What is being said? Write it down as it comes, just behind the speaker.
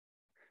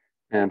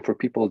And for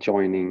people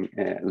joining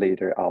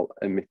later, I'll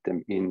admit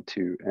them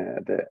into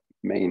the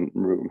main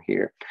room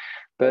here.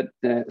 But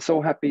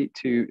so happy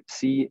to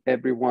see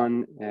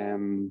everyone.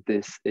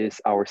 This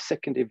is our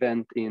second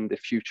event in the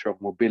Future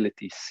of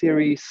Mobility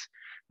series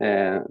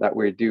that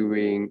we're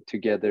doing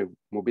together,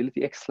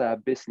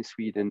 MobilityXlab, Business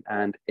Sweden,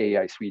 and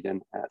AI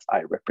Sweden, as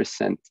I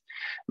represent.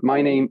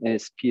 My name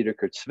is Peter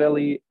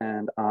Kurzwelly,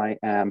 and I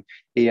am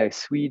AI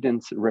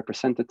Sweden's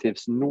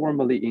representatives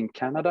normally in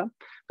Canada,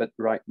 but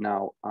right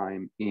now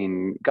I'm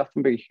in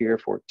Gothenburg here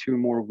for 2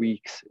 more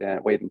weeks,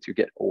 waiting to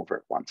get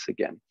over once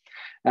again.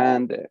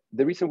 And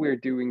the reason we're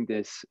doing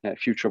this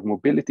Future of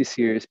Mobility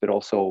series, but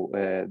also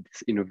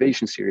this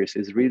innovation series,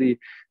 is really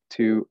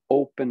to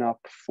open up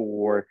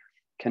for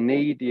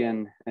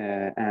Canadian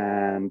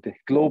and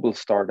global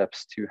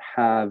startups to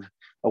have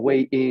a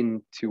way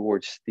in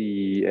towards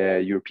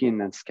the European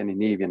and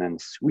Scandinavian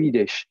and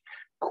Swedish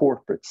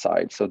corporate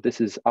side. So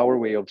this is our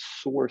way of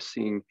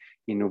sourcing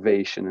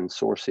innovation and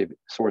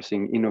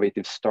sourcing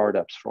innovative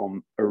startups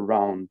from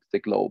around the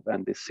globe.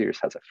 And this series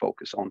has a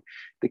focus on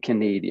the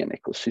Canadian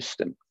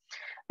ecosystem.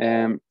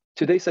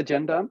 Today's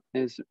agenda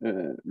is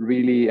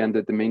really, and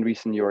the main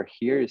reason you're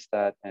here is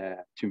that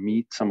to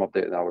meet some of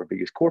our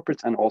biggest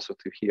corporates, and also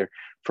to hear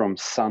from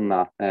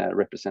Sanna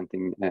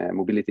representing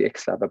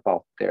MobilityXlab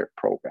about their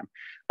program.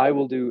 I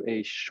will do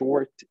a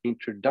short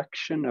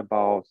introduction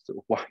about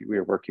why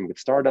we're working with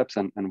startups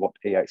and what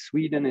AI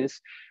Sweden is.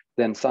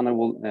 Then Sanna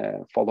will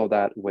follow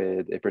that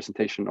with a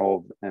presentation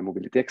of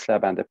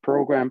MobilityXlab and the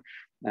program.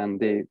 And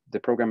the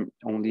program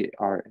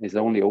is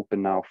only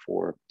open now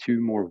for 2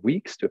 more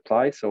weeks to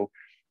apply. So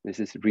this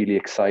is really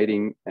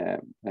exciting,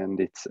 and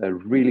it's a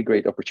really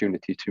great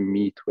opportunity to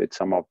meet with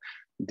some of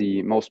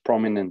the most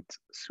prominent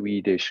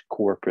Swedish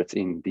corporates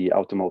in the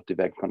automotive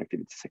and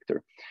connectivity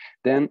sector.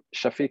 Then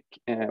Shafiq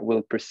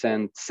will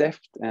present CEVT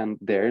and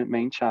their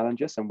main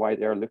challenges and why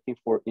they are looking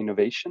for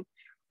innovation.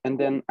 And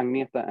then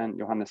Agneta and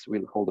Johannes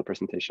will hold a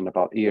presentation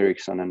about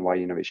Ericsson and why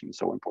innovation is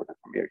so important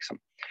from Ericsson.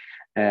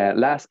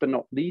 Last but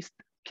not least,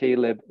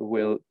 Caleb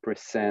will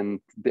present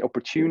the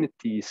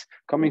opportunities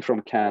coming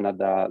from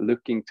Canada,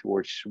 looking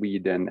towards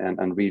Sweden,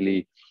 and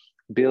really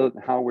build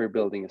how we're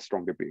building a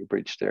stronger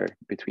bridge there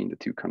between the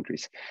 2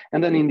 countries.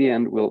 And then in the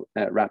end, we'll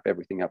wrap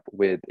everything up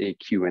with a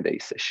Q&A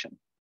session.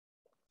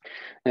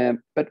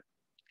 But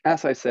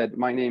as I said,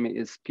 my name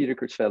is Peter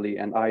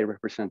Kurzwelly, and I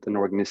represent an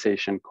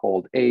organization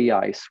called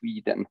AI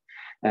Sweden.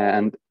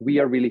 And we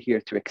are really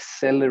here to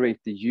accelerate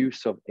the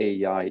use of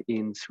AI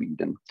in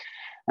Sweden.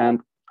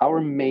 And our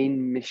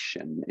main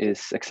mission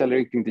is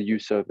accelerating the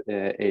use of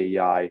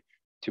AI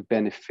to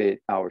benefit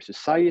our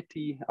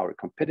society, our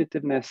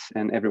competitiveness,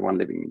 and everyone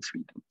living in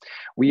Sweden.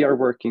 We are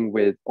working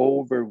with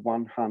over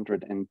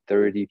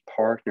 130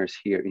 partners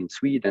here in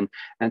Sweden,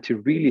 and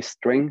to really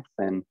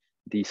strengthen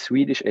the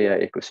Swedish AI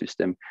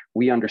ecosystem,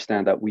 we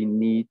understand that we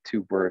need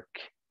to work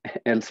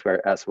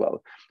elsewhere as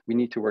well. We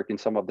need to work in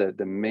some of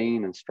the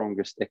main and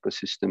strongest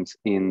ecosystems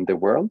in the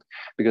world,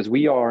 because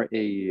we are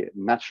a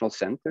national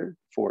center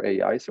for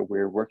AI. So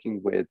we're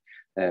working with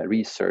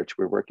research,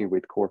 we're working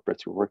with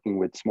corporates, we're working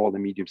with small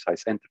and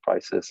medium-sized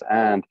enterprises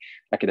and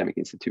academic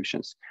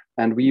institutions.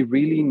 And we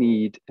really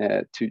need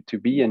to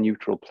be a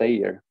neutral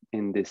player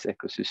in this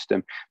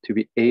ecosystem to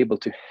be able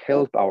to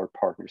help our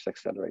partners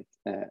accelerate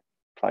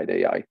applied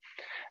AI.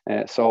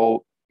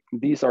 So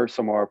these are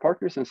some of our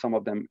partners, and some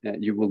of them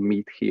you will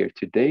meet here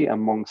today,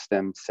 amongst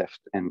them CEVT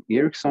and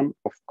Ericsson,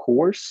 of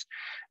course.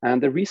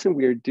 And the reason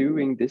we're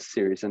doing this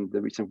series, and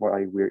the reason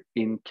why we're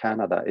in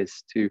Canada,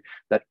 is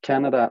that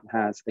Canada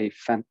has a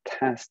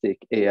fantastic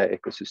AI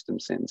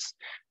ecosystem since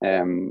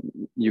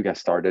you guys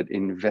started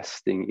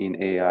investing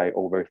in AI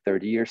over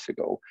 30 years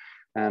ago.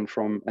 And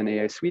from an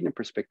AI Sweden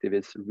perspective,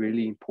 it's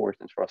really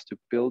important for us to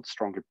build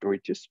stronger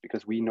bridges,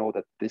 because we know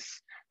that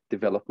this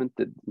development,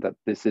 that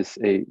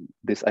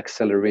this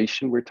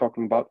acceleration we're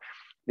talking about,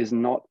 is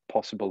not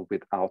possible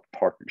without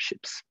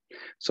partnerships.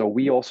 So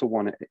we also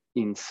want to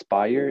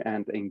inspire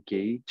and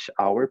engage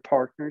our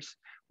partners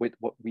with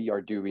what we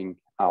are doing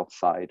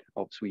outside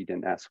of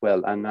Sweden as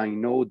well. And I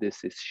know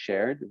this is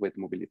shared with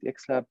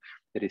MobilityXlab,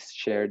 it is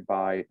shared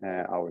by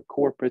our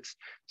corporates.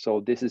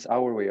 So this is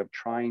our way of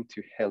trying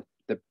to help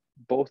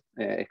both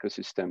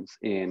ecosystems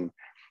in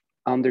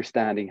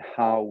understanding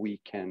how we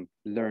can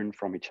learn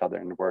from each other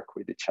and work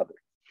with each other.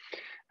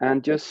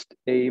 And just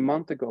a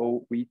month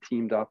ago, we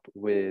teamed up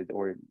with,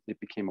 or it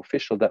became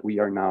official, that we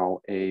are now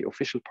an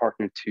official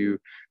partner to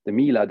the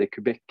MILA, the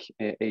Quebec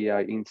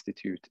AI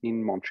Institute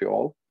in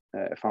Montreal,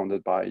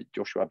 founded by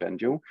Joshua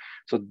Benjo.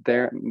 So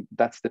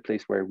that's the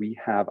place where we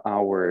have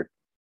our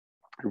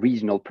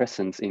regional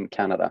presence in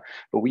Canada,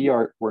 but we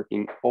are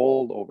working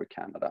all over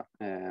Canada.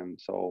 And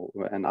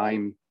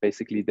I'm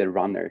basically the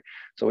runner.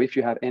 So if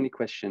you have any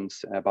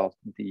questions about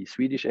the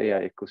Swedish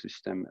AI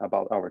ecosystem,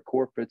 about our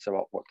corporates,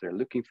 about what they're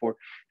looking for,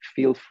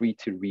 feel free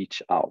to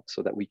reach out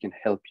so that we can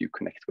help you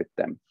connect with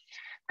them.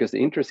 Because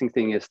the interesting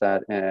thing is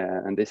that,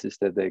 and this is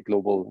the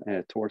global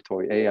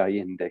Tortoise AI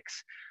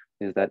Index,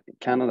 is that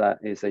Canada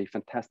is a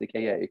fantastic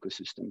AI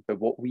ecosystem. But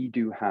what we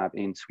do have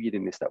in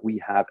Sweden is that we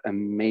have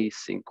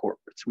amazing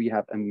corporates. projects. We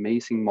have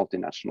amazing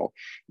multinational.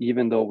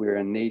 Even though we're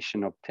a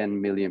nation of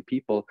 10 million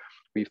people,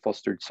 we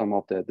fostered some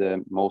of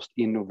the most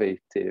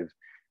innovative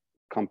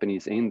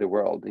companies in the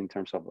world in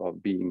terms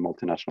of being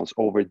multinationals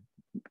over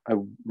a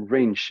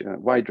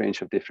wide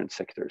range of different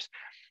sectors.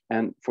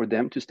 And for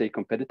them to stay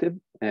competitive,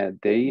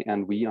 they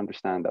and we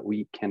understand that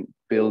we can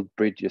build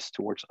bridges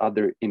towards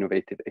other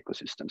innovative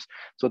ecosystems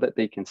so that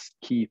they can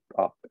keep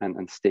up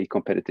and stay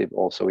competitive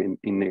also in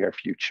near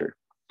future.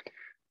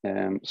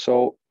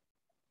 So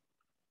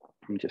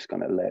I'm just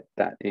going to let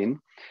that in.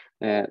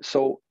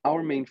 So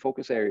our main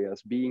focus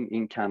areas being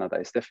in Canada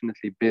is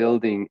definitely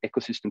building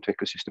ecosystem to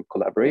ecosystem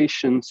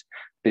collaborations,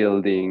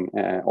 building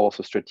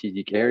also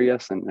strategic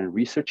areas and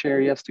research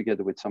areas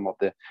together with some of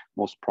the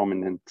most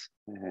prominent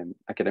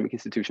academic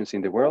institutions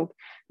in the world.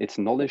 It's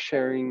knowledge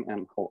sharing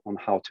and on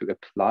how to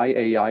apply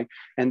AI,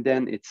 and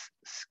then it's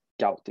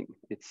scouting,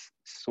 it's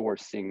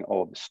sourcing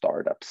of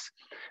startups.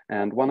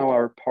 And one of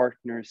our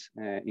partners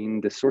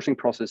in the sourcing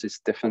process is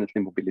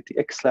definitely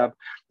MobilityXlab,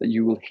 that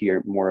you will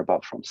hear more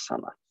about from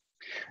Sanna.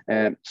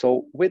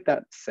 So with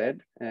that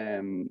said,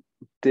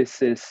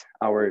 this is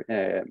our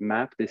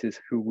map. This is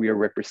who we are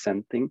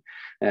representing.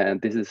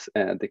 And this is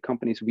the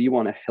companies we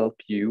want to help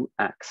you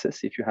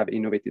access if you have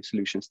innovative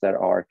solutions that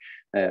are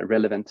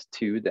relevant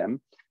to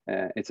them.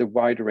 It's a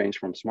wide range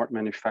from smart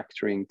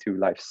manufacturing to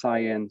life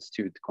science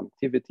to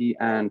connectivity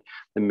and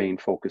the main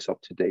focus of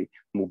today,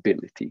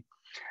 mobility.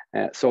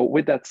 So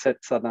with that said,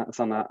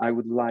 Sanna, I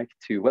would like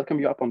to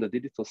welcome you up on the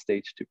digital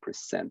stage to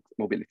present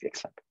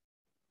MobilityXlab.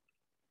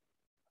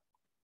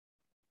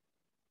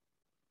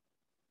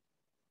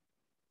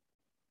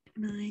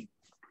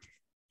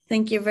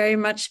 Thank you very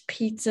much,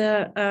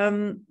 Peter.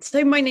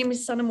 So my name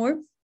is Sanna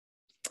Moore,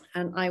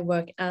 and I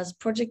work as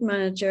project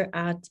manager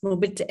at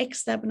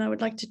MobilityXlab, and I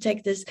would like to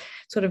take this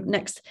sort of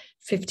next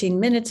 15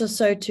 minutes or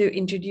so to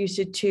introduce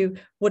you to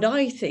what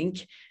I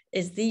think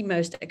is the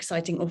most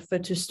exciting offer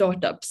to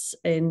startups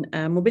in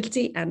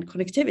mobility and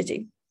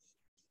connectivity.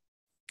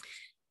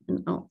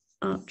 And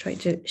I'll try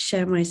to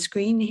share my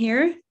screen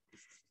here.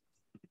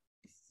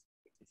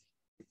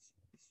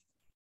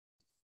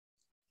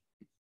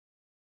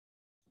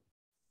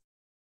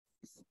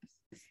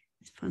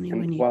 It's funny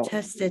when you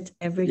test it,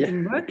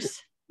 everything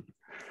works.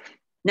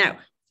 Now,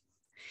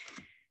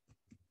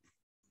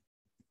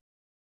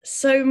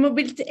 so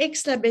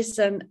MobilityXlab is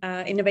an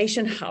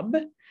innovation hub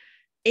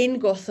in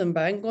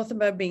Gothenburg,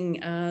 Gothenburg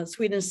being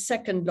Sweden's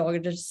second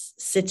largest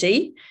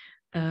city.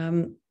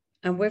 And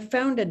we're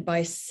founded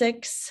by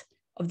 6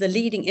 of the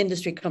leading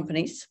industry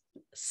companies: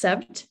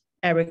 CEVT,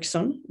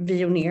 Ericsson,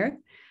 Veoneer,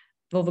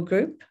 Volvo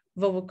Group,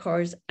 Volvo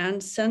Cars,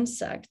 and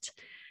Sensact.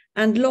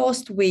 And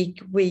last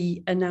week,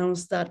 we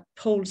announced that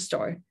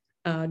Polestar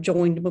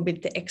joined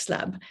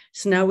MobilityXlab.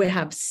 So now we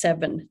have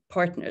 7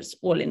 partners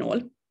all in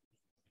all.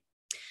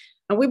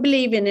 And we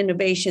believe in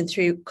innovation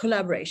through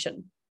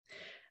collaboration.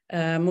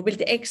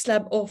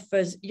 MobilityXlab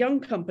offers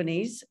young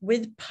companies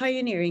with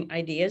pioneering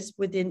ideas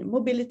within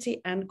mobility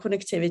and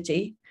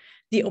connectivity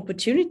the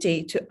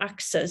opportunity to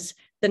access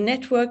the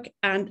network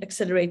and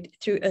accelerate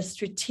through a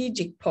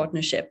strategic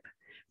partnership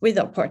with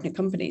our partner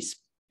companies.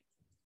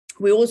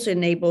 We also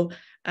enable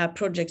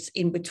projects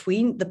in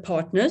between the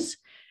partners,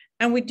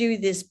 and we do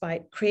this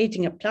by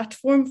creating a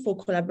platform for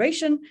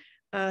collaboration,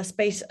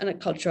 space, and a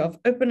culture of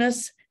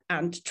openness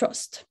and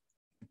trust.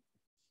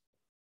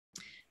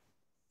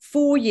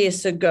 4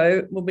 years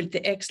ago,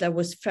 MobilityXlab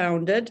was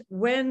founded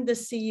when the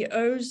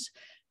CEOs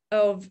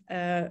of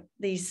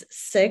these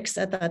 6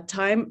 at that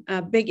time,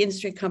 big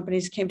industry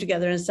companies came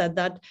together and said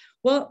that,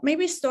 well,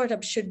 maybe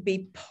startups should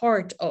be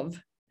part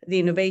of the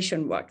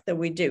innovation work that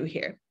we do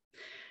here.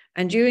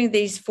 And during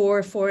these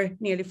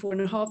nearly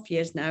 4.5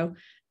 years now,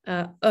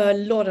 a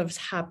lot has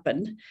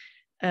happened.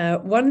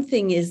 One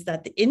thing is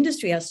that the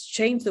industry has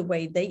changed the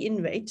way they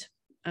innovate.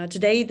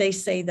 Today, they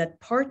say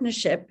that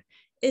partnership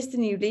is the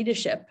new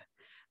leadership,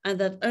 and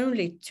that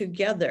only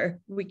together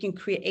we can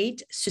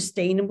create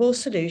sustainable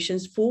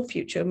solutions for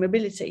future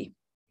mobility.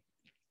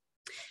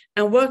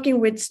 And working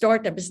with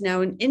startups is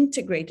now an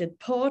integrated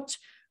part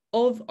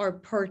of our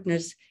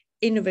partners'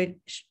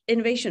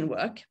 innovation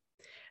work,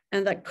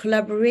 and that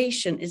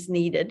collaboration is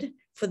needed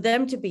for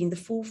them to be in the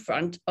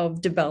forefront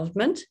of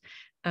development,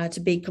 to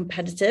be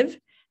competitive,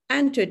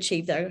 and to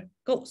achieve their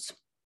goals.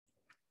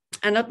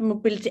 And at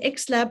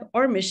MobilityXlab,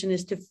 our mission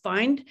is to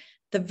find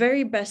the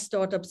very best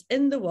startups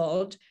in the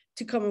world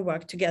to come and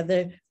work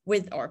together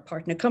with our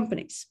partner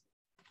companies.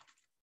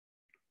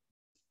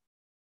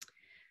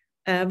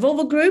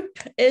 Volvo Group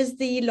is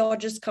the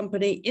largest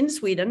company in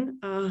Sweden,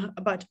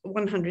 about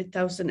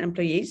 100,000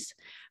 employees.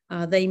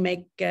 They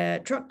make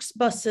trucks,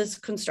 buses,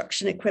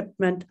 construction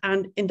equipment,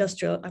 and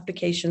industrial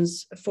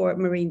applications for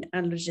marine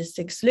and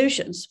logistics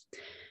solutions.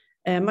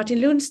 Martin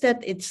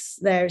Lundstedt is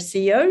their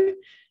CEO.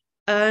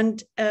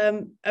 And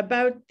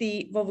about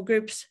the Volvo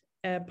Group's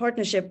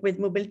partnership with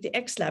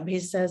MobilityXlab, he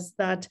says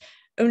that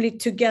only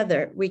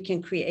together we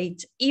can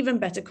create even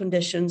better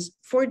conditions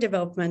for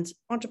development,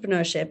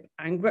 entrepreneurship,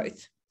 and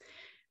growth.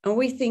 And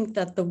we think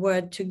that the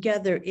word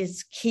together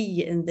is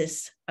key in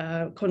this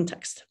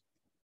context.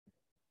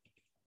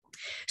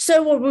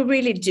 So what we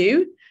really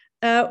do,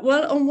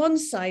 well, on one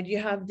side, you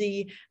have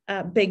the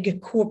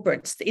big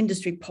corporates, the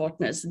industry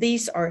partners.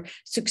 These are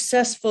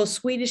successful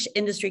Swedish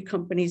industry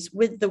companies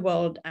with the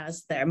world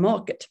as their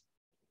market.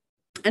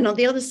 And on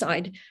the other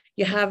side,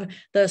 you have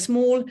the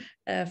small,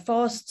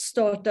 fast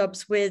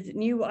startups with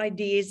new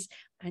ideas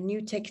and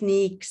new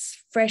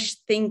techniques, fresh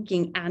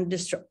thinking, and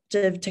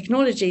disruptive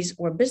technologies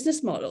or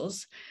business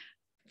models.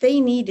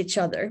 They need each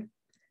other,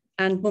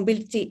 and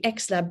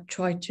MobilityXlab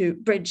try to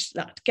bridge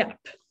that gap.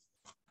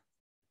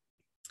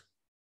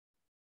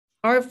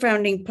 Our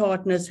founding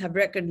partners have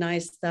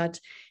recognized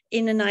that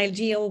in an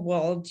ideal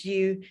world,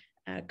 you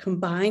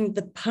combine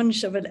the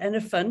punch of an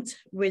elephant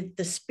with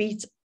the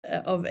speed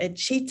of a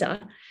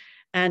cheetah.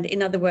 And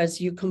in other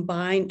words, you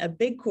combine a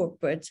big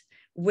corporate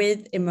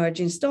with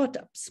emerging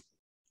startups.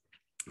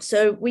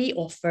 So we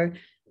offer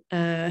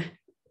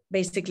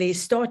basically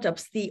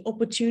startups the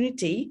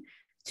opportunity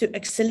to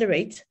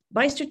accelerate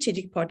by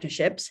strategic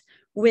partnerships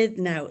with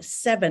now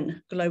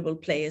 7 global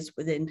players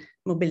within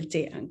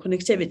mobility and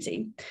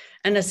connectivity.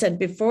 And as I said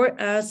before,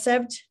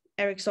 CEVT,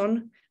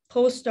 Ericsson,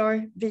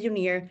 Polestar,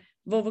 Veoneer,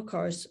 Volvo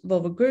Cars,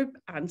 Volvo Group,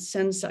 and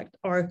Zenseact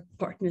are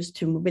partners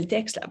to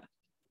MobilityXlab.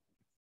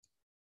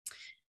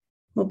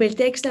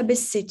 MobilityXlab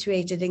is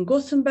situated in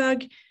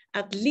Gothenburg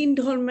at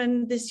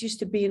Lindholmen. This used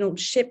to be an old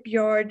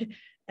shipyard.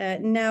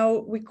 Now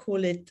we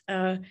call it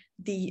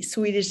the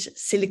Swedish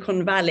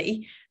Silicon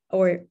Valley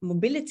or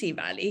Mobility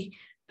Valley.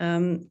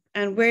 And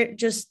we're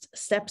just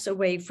steps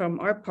away from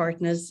our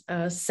partners.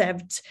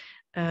 CEVT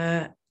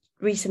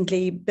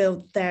recently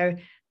built their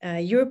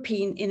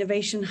European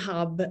Innovation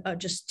Hub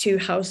just 2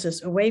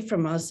 houses away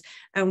from us,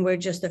 and we're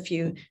just a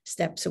few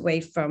steps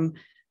away from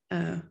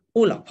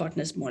all our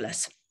partners, more or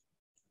less.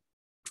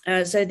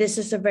 So this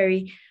is a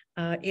very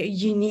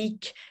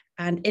unique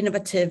and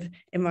innovative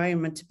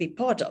environment to be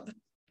part of.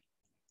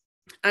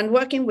 And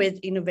working with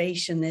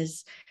innovation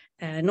is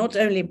not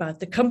only about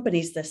the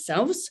companies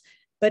themselves,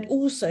 but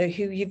also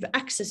who you've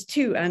access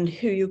to and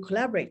who you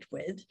collaborate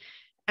with.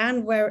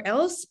 And where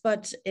else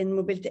but in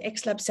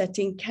MobilityXlab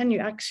setting can you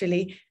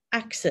actually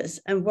access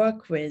and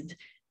work with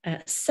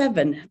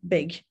 7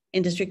 big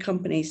industry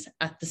companies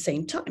at the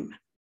same time.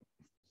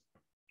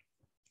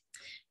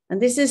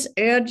 And this is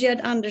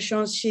Ödgerd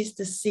Andersson. She's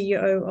the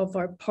CEO of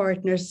our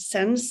partner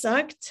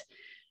Zenseact.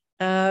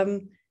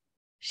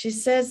 She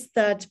says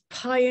that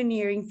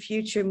pioneering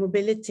future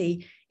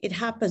mobility, it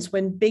happens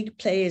when big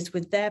players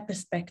with their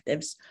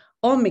perspectives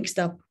are mixed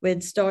up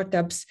with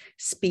startups'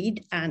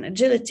 speed and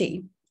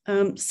agility.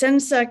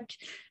 Zenseact,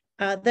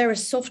 they're a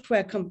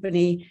software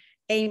company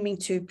aiming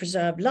to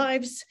preserve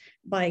lives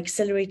by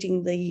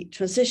accelerating the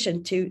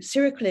transition to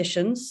zero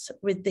collisions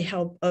with the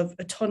help of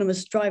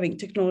autonomous driving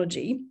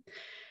technology.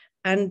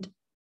 And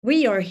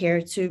we are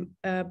here to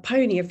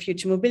pioneer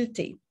future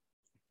mobility.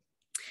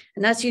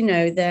 And as you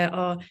know, there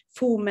are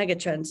 4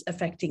 megatrends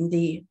affecting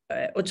the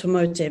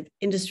automotive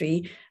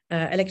industry: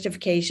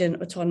 electrification,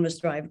 autonomous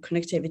drive,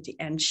 connectivity,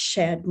 and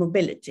shared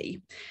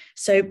mobility.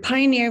 So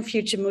pioneering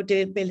future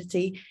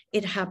mobility,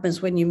 it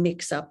happens when you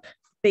mix up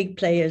big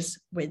players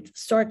with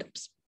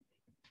startups.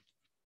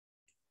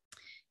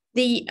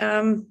 The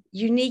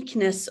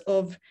uniqueness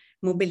of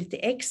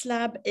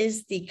MobilityXlab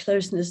is the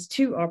closeness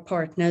to our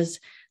partners,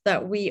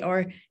 that we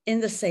are in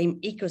the same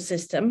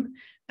ecosystem.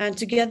 And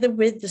together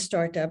with the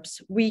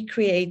startups, we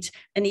create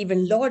an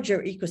even larger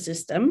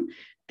ecosystem,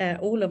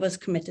 all of us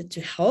committed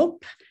to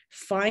help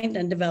find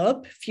and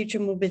develop future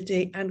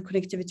mobility and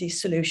connectivity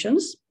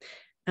solutions,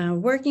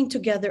 working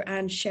together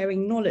and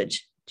sharing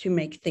knowledge to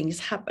make things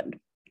happen.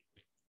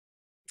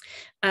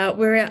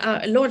 We're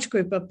a large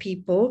group of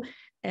people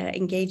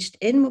engaged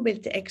in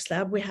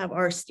MobilityXlab. We have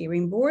our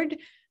steering board,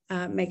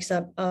 makes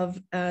up of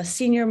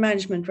senior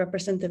management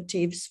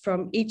representatives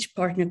from each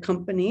partner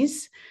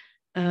companies.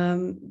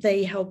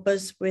 They help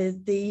us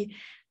with the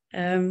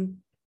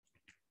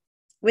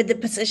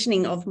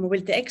positioning of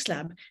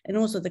MobilityXlab and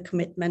also the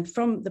commitment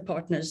from the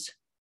partners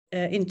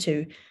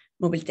into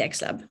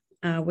MobilityXlab.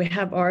 We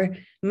have our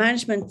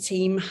management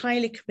team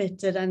highly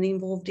committed and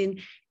involved in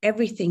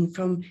everything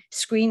from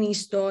screening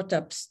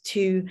startups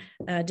to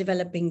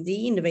developing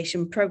the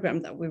innovation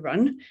program that we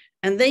run,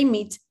 and they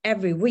meet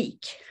every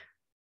week.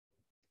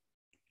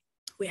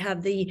 We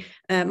have the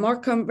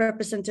Marcom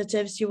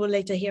representatives. You will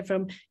later hear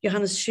from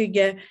Johannes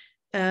Schüge.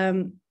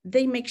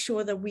 They make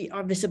sure that we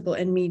are visible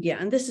in media.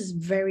 And this is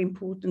very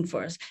important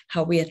for us,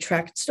 how we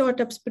attract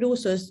startups, but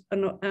also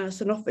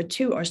as an offer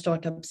to our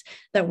startups,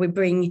 that we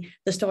bring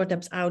the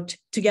startups out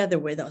together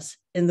with us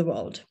in the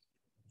world.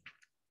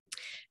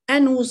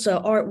 And also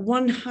our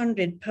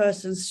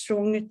 100-person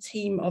strong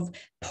team of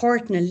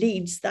partner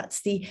leads.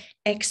 That's the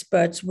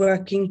experts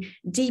working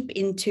deep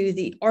into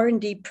the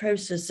R&D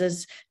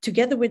processes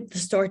together with the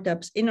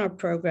startups in our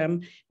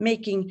program,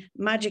 making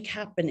magic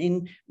happen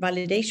in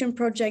validation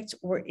projects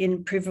or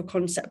in proof of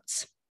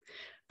concepts.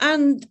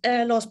 And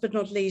last but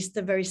not least,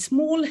 the very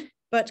small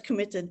but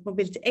committed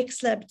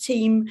MobilityXlab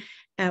team.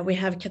 We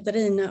have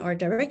Katarina, our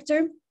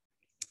director,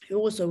 who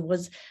also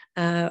was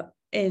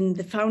in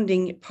the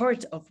founding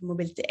part of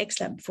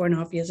MobilityXlab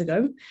 4.5 years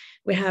ago.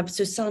 We have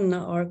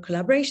Susanna, our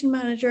collaboration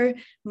manager,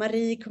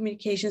 Marie,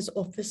 communications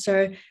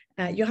officer,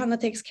 Johanna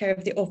takes care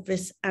of the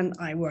office, and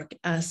I work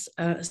as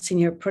a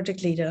senior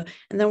project leader.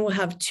 And then we'll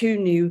have 2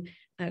 new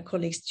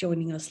colleagues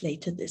joining us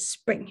later this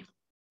spring.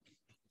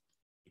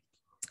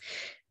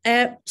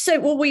 So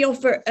what we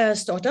offer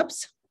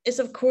startups is,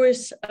 of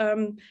course,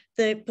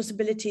 the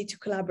possibility to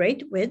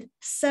collaborate with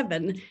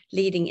 7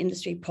 leading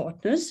industry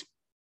partners,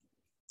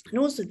 and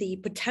also the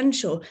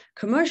potential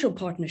commercial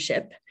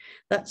partnership.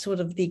 That's sort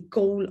of the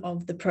goal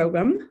of the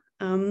program,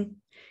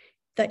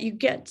 that you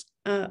get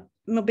a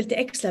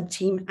MobilityXlab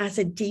team as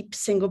a deep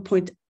single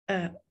point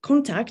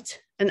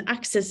contact and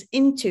access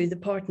into the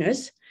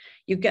partners.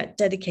 You get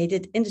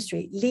dedicated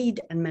industry lead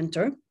and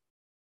mentor.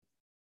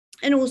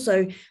 And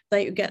also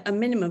that you get a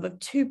minimum of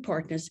 2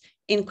 partners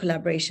in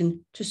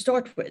collaboration to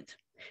start with,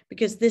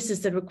 because this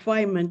is the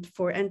requirement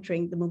for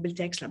entering the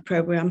MobilityXlab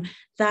program,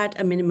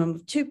 that a minimum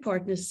of 2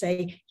 partners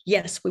say,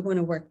 yes, we want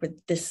to work with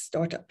this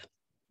startup.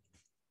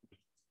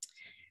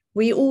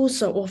 We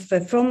also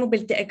offer from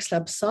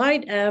MobilityXlab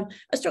side a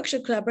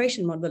structured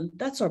collaboration model.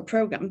 That's our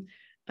program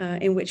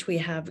in which we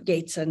have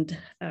gates and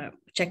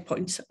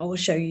checkpoints. I will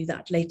show you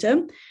that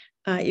later.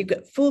 You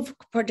get full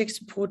project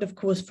support, of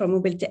course, from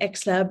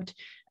MobilityXlab.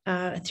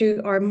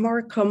 Through our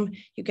Marcom,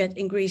 you get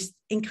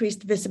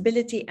increased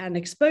visibility and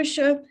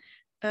exposure.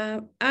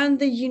 And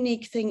the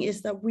unique thing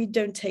is that we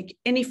don't take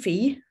any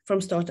fee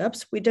from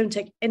startups. We don't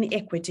take any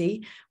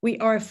equity. We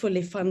are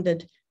fully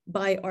funded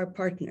by our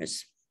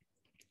partners.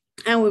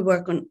 And we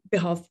work on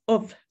behalf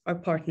of our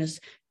partners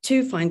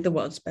to find the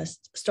world's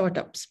best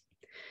startups.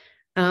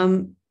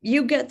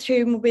 You get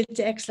through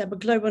MobilityXlab a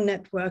global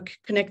network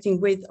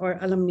connecting with our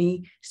alumni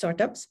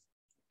startups.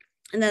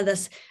 And then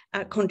there's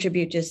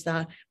contributors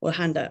that will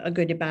hand a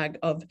goodie bag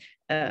of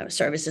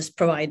services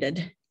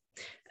provided.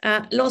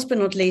 Last but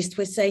not least,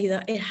 we say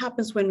that it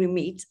happens when we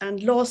meet.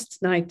 And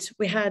last night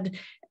we had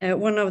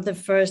one of the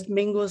first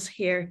mingles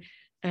here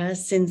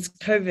since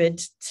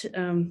COVID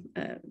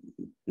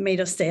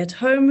made us stay at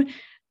home.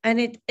 And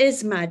it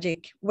is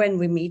magic when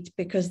we meet,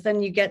 because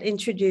then you get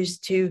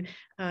introduced to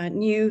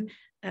new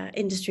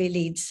industry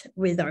leads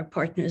with our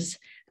partners.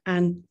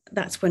 And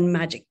that's when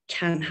magic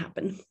can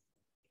happen.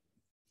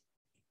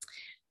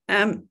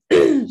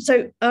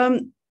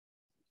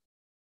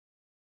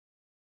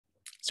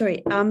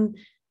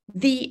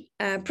 The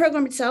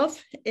program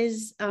itself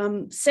is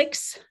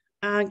 6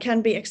 and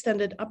can be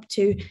extended up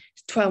to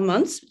 12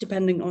 months,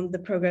 depending on the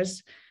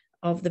progress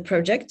of the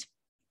project.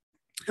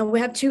 And we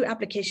have 2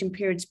 application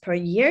periods per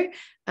year.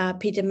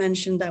 Peter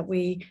mentioned that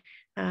we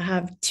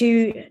have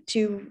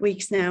two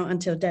weeks now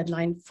until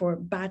deadline for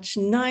batch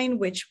 9,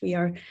 which we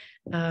are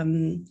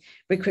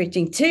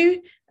recruiting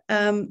to.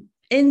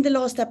 In the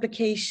last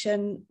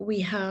application,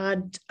 we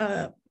had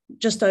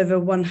just over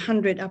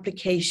 100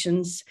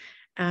 applications,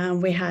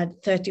 and we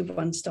had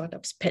 31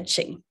 startups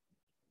pitching.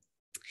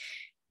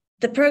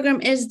 The program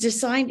is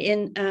designed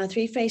in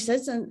 3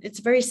 phases, and it's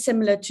very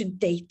similar to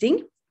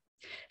dating.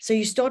 So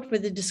you start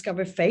with the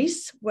discover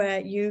phase,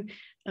 where you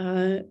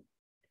try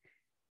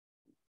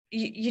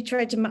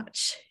to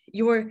match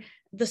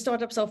the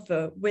startup's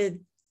offer with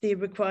the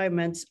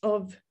requirements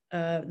of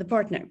the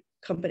partner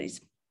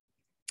companies.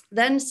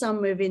 Then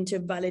some move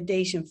into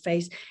validation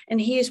phase, and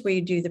here's where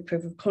you do the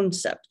proof of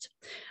concept.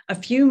 A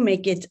few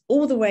make it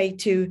all the way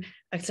to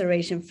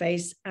acceleration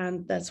phase,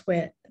 and that's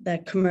where the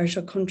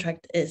commercial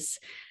contract is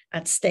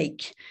at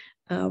stake.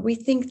 We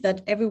think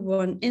that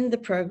everyone in the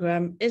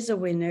program is a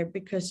winner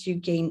because you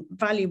gain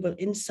valuable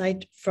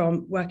insight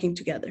from working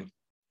together.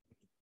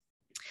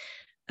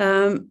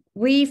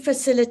 We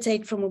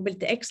facilitate from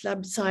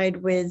MobilityXlab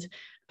side with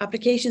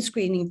application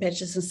screening,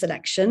 pitches, and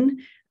selection.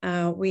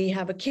 We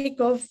have a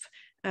kickoff.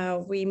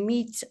 We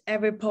meet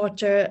every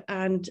partner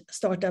and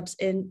startups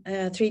in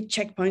 3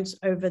 checkpoints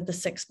over the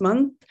 6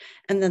 months,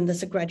 and then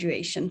there's a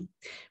graduation.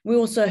 We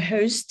also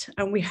host,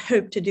 and we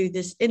hope to do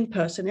this in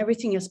person.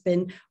 Everything has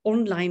been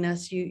online,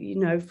 as you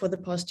know, for the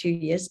past 2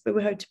 years, but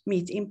we hope to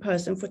meet in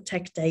person for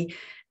Tech Day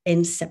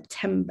in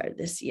September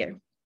this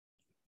year.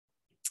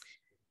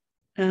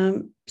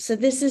 So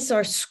this is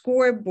our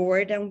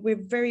scoreboard, and we're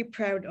very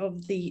proud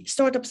of the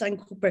startups and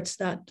corporates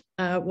that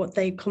what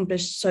they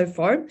accomplished so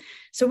far.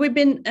 So we've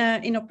been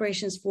in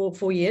operations for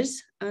 4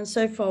 years, and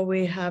so far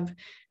we have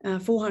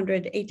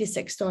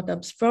 486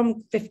 startups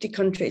from 50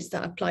 countries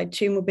that applied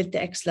to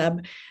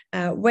MobilityXlab.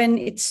 When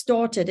it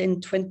started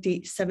in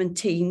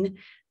 2017,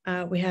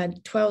 we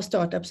had 12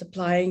 startups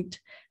applying,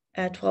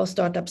 12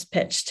 startups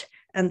pitched,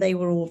 and they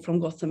were all from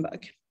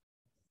Gothenburg.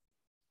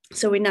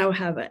 So we now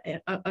have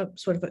a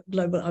sort of a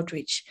global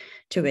outreach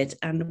to it,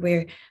 and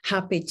we're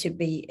happy to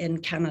be in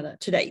Canada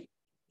today.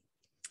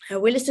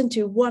 We listened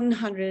to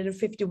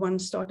 151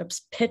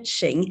 startups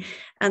pitching,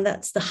 and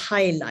that's the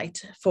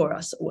highlight for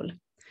us all.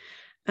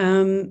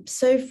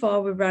 So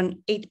far, we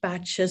run 8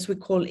 batches. We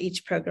call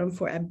each program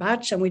for a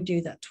batch, and we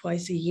do that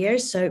twice a year.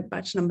 So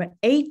batch number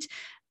 8,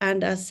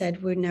 and as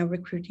said, we're now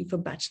recruiting for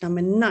batch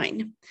number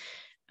 9.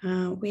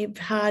 We've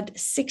had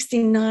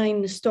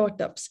 69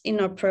 startups in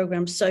our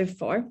program so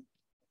far.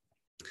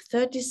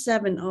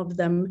 37 of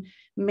them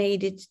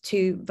made it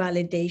to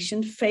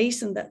validation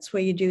phase, and that's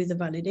where you do the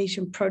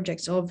validation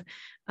projects of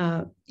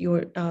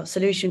your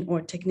solution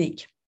or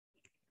technique.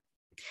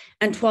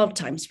 And 12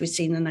 times we've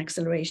seen an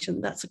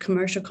acceleration. That's a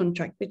commercial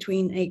contract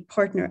between a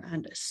partner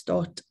and a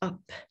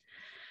startup.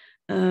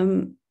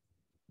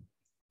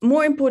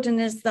 More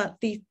important is that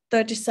the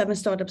 37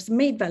 startups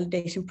made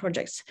validation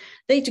projects.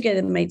 They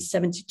together made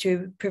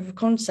 72 proof of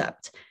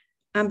concept.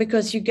 And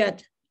because you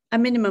get a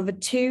minimum of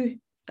 2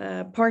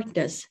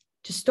 partners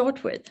to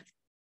start with.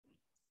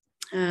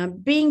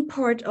 Being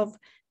part of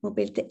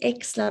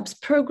MobilityXlab's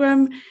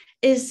program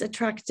is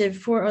attractive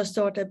for our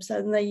startups,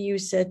 and they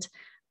use it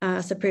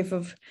as a proof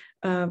of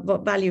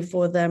value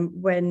for them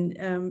when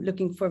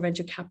looking for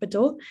venture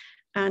capital.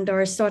 And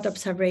our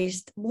startups have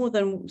raised more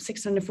than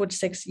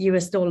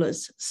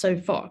 $646 so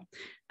far.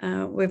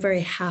 We're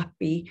very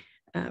happy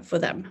for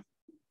them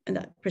in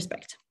that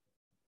respect.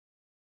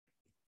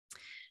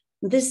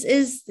 This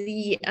is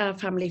the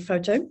family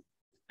photo.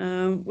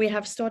 We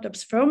have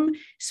startups from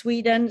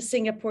Sweden,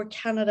 Singapore,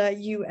 Canada,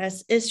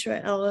 US,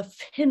 Israel,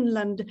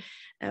 Finland,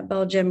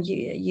 Belgium,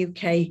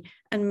 UK,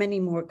 and many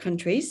more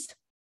countries.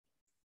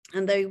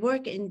 And they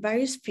work in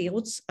various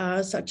fields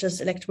such as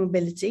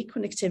electromobility,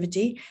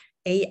 connectivity,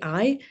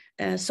 AI,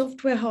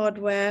 software,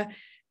 hardware.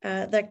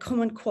 Their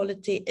common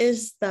quality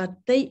is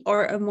that they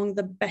are among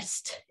the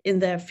best in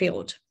their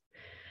field.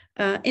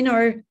 In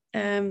our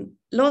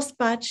last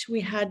batch,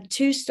 we had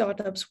 2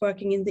 startups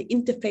working in the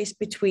interface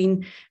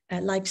between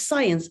life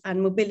science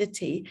and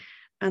mobility.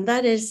 And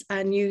that is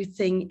a new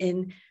thing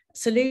in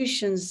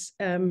solutions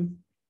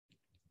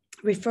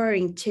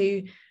referring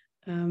to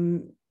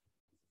the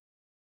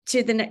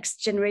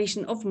next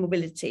generation of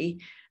mobility.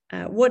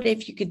 What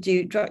if you could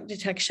do drug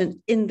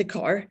detection in the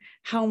car?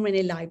 How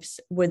many lives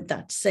would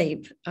that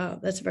save?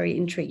 That's very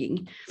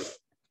intriguing,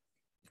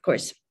 of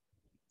course.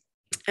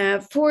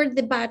 For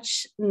the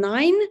batch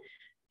 9,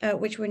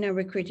 which we're now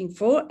recruiting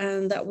for,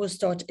 and that will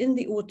start in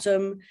the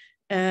autumn.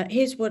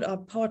 Here's what our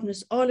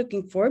partners are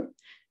looking for.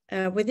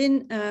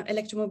 Within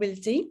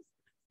electromobility,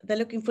 they're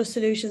looking for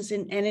solutions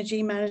in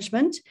energy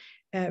management,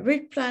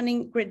 route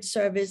planning, grid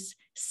service,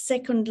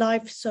 second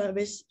life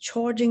service,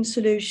 charging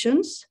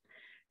solutions.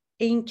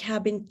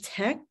 In-cabin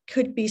tech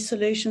could be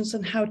solutions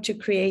on how to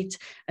create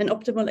an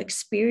optimal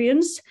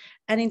experience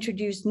and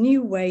introduce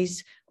new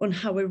ways on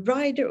how a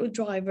rider or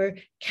driver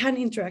can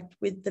interact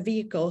with the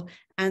vehicle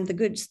and the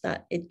goods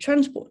that it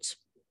transports.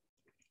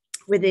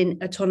 Within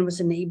autonomous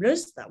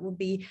enablers, that will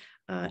be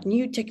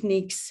new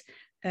techniques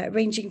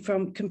ranging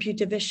from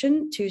computer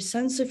vision to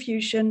sensor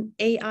fusion,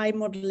 AI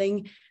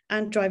modeling,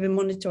 and driver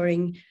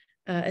monitoring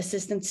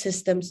assistance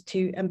systems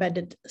to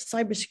embedded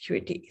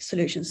cybersecurity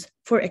solutions,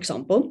 for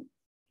example.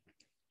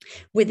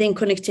 Within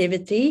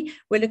connectivity,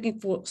 we're looking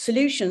for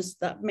solutions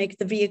that make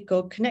the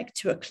vehicle connect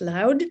to a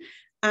cloud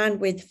and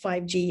with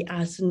 5G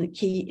as a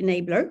key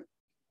enabler.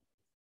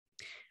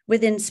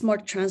 Within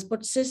smart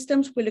transport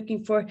systems, we're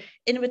looking for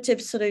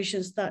innovative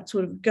solutions that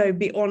sort of go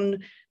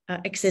beyond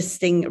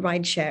existing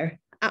rideshare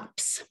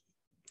apps.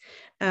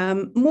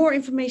 More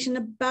information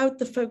about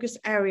the focus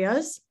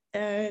areas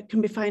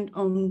can be found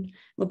on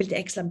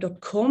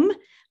MobilityXlab.com.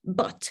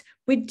 But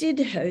we did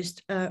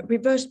host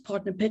reverse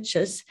partner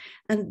pitches,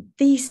 and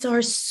these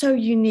are so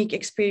unique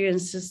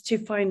experiences to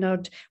find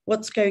out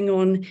what's going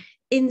on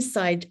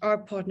inside our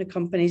partner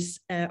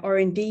companies'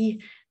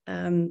 R&D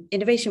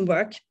innovation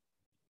work.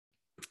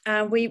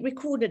 We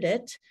recorded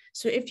it,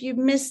 so if you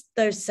missed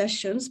those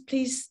sessions,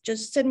 please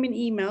just send me an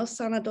email,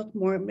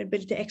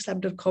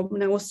 sana.moore@mobilityxlab.com,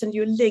 and I will send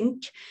you a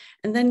link,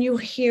 and then you'll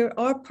hear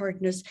our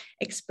partners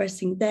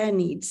expressing their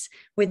needs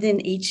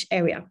within each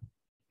area.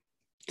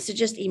 So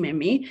just email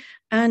me,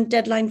 and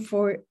deadline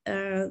for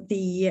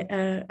the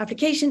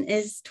application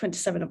is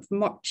 27th of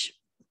March.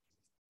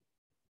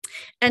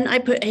 And I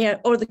put here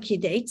all the key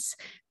dates.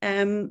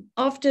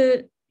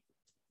 After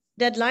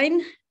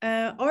deadline,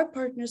 our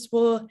partners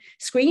will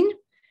screen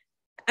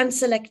and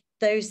select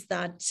those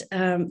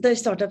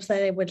startups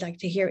that I would like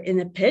to hear in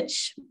a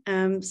pitch.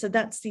 So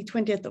that's the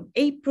 20th of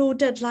April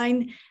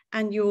deadline,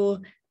 and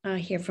you'll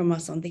hear from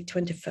us on the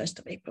 21st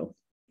of April.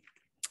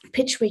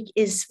 Pitch week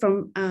is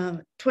from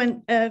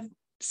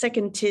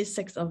 2nd to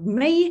 6th of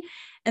May.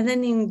 And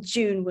then in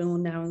June, we'll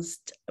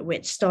announce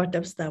which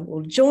startups that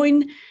will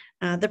join.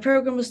 The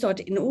program will start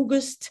in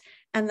August,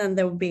 and then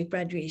there will be a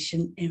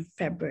graduation in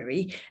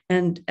February.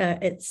 And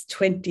it's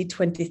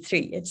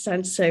 2023. It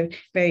sounds so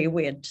very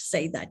weird to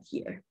say that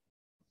year.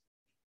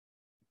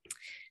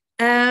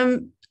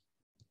 And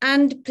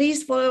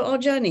please follow our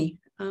journey.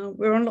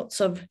 We're on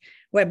lots of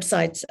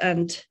websites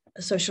and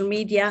social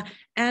media,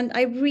 and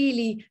I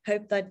really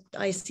hope that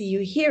I see you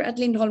here at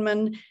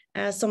Lindholmen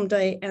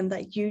someday, and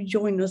that you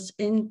join us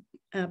in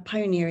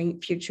pioneering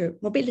future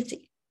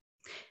mobility.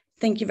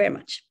 Thank you very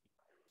much.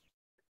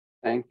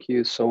 Thank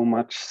you so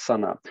much,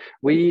 Sanna.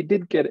 We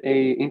did get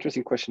an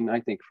interesting question,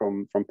 I think,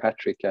 from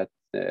Patrick at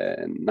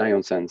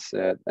nonsense.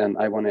 And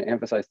I want to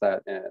emphasize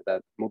that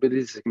that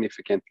mobility is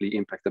significantly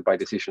impacted by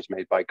decisions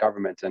made by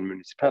governments and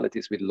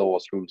municipalities with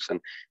laws, rules, and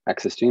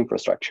access to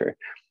infrastructure.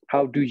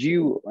 How do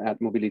you at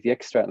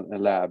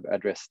MobilityXlab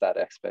address that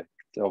aspect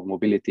of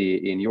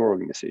mobility in your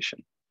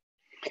organization?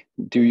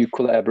 Do you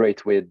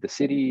collaborate with the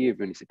city,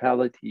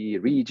 municipality,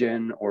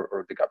 region,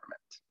 or the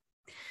government?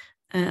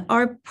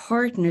 Our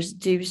partners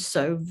do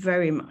so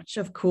very much.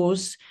 Of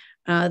course,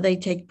 they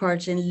take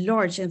part in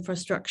large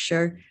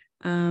infrastructure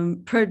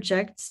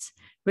projects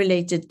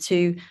related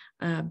to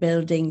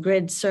building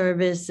grid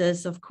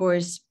services. Of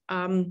course,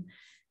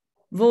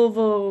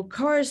 Volvo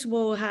Cars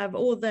will have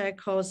all their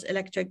cars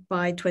electric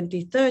by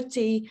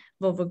 2030.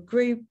 Volvo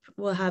Group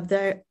will have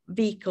their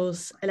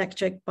vehicles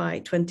electric by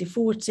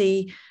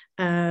 2040.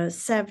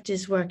 CEVT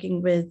is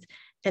working with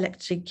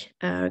electric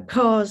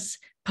cars.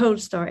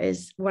 Polestar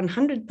is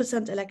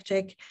 100%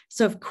 electric.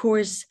 So of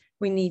course,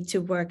 we need to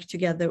work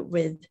together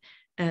with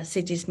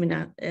cities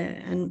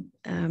and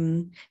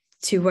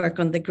to work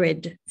on the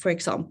grid, for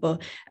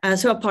example.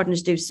 So our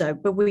partners do so,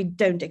 but we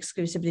don't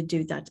exclusively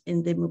do that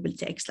in the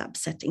MobilityXlab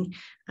setting.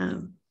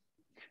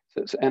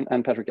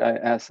 And Patrick,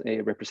 as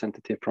a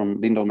representative from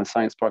Lindholmen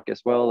Science Park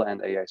as well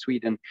and AI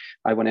Sweden,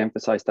 I want to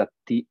emphasize that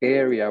the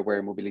area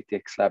where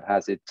MobilityXlab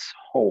has its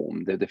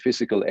home, the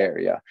physical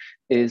area,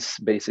 is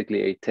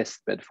basically a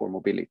test bed for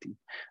mobility.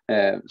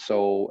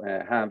 So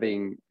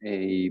having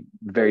a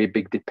very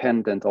big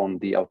dependent on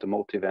the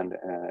automotive and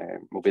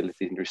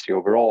mobility industry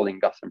overall in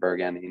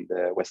Gothenburg and in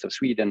the west of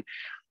Sweden,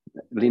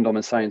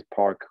 Lindholmen Science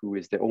Park, who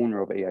is the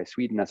owner of AI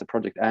Sweden as a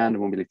project, and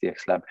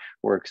MobilityXlab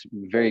works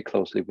very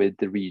closely with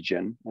the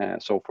region.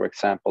 So for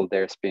example,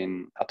 there's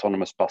been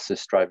autonomous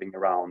buses driving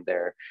around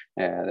there.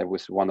 There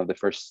was one of the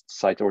first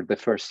site, or the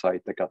first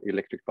site that got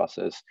electric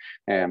buses.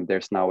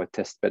 There's now a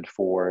test bed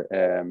for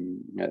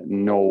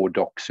no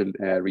docks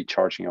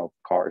recharging of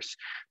cars.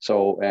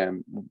 So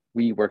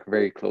we work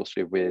very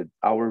closely with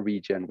our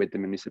region, with the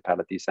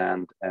municipalities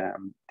and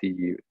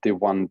the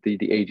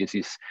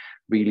agencies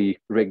really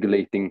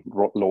regulating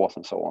laws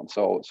and so on.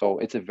 So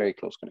it's a very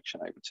close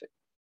connection, I would say.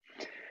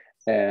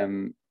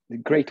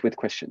 Great with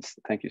questions.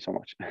 Thank you so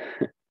much.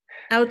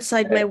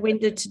 Outside my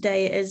window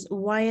today is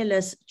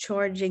wireless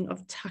charging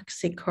of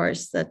taxi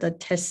cars that are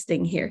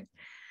testing here.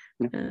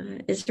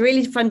 It's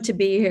really fun to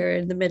be here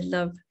in the middle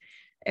of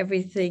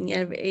everything,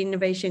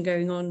 innovation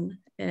going on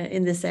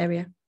in this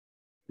area.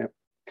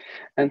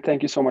 And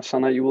thank you so much,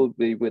 Sanna. You will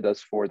be with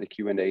us for the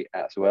Q&A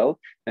as well.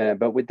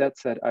 But with that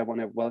said, I want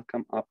to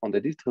welcome up on the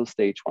digital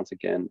stage once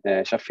again,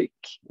 Shafiq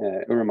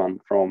Urman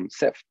from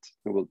CEVT,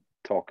 who will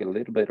talk a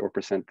little bit or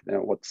present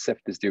what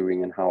CEVT is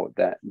doing and how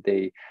that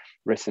they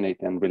resonate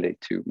and relate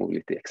to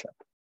MobilityXlab.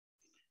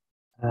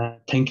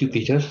 Thank you,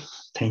 Peter.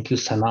 Thank you,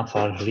 Sanna,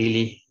 for a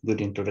really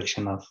good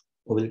introduction of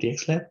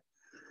MobilityXlab.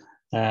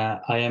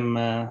 I am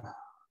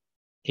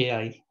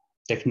AI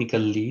technical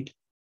lead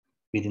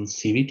within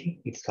CEVT.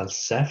 It's called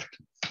CEVT,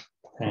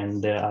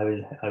 and I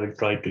will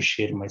try to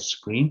share my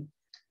screen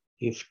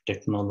if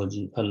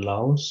technology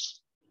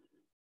allows,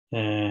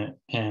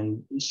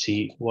 and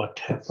see what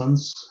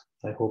happens.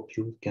 I hope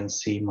you can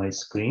see my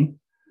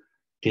screen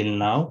till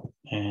now,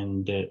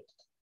 and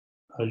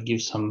I'll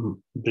give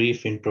some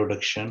brief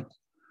introduction.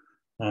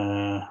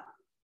 Can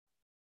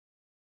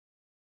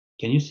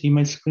you see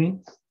my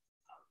screen?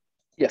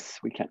 Yes,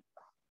 we can.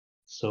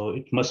 So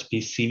it must be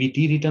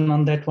CEVT written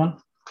on that one?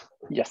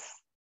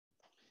 Yes.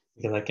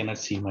 Because I cannot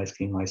see my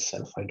screen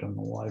myself. I don't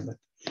know why, but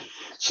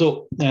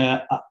so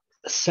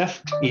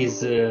CEVT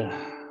is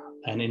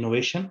an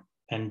innovation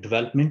and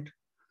development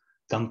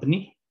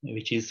company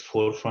which is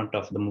forefront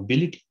of the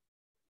mobility,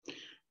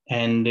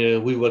 and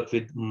we work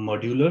with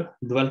modular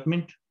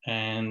development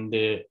and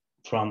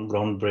from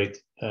groundbreak,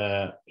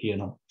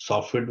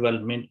 software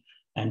development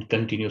and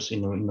continuous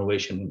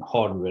innovation in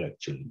hardware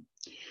actually,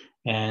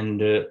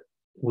 and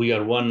we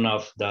are one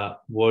of the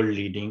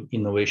world-leading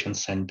innovation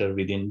center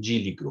within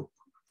Geely Group.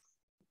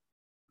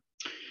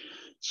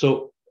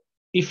 So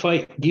if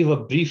I give a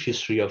brief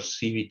history of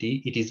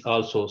CEVT, it is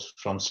also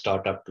from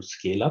startup to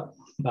scale up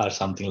or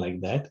something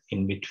like that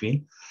in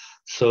between.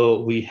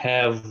 So we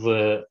have,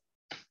 we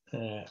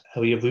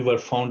were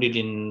founded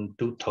in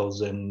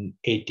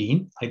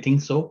 2018, I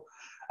think so,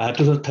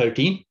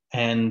 2013,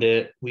 and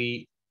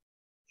we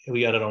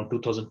are around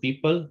 2,000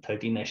 people,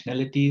 13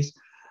 nationalities.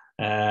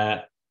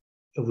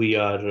 We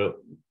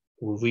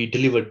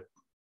delivered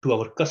to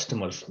our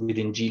customers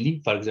within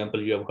Geely. For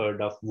example, you have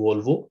heard of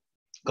Volvo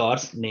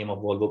Cars, name of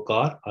Volvo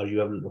car, or you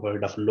have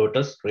heard of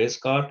Lotus race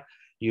car.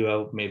 You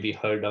have maybe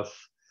heard of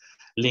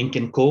Lynk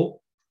 &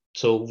 Co.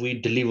 So we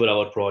deliver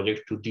our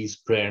project to these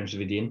brands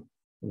within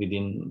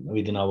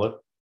our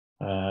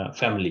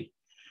family,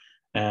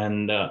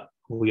 and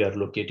we are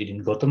located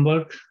in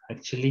Gothenburg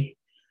actually,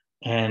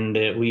 and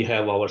we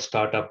have our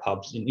startup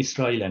hubs in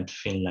Israel and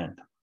Finland.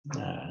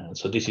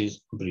 So this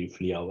is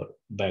briefly our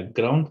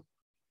background.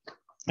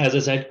 As I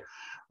said,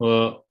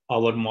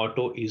 our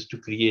motto is to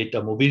create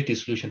a mobility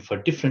solution for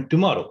different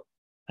tomorrow,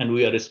 and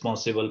we are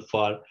responsible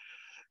for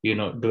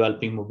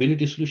developing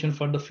mobility solution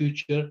for the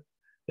future,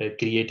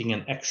 creating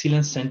an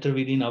excellence center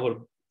within our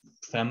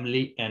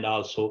family, and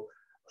also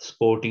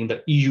supporting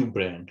the EU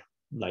brand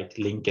like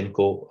Link &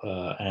 Co.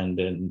 And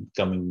then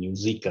coming new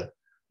Zeekr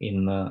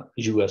in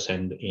US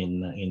and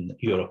in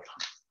Europe.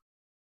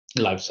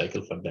 Life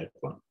cycle for that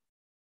one.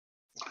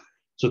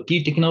 So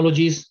key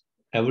technologies,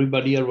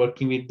 everybody are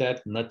working with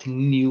that,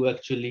 nothing new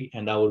actually,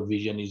 and our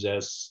vision is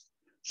as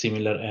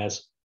similar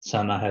as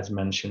Sana has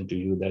mentioned to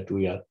you, that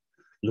we are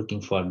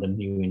looking for the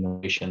new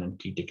innovation and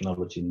key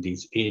technology in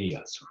these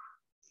areas.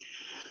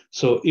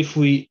 So if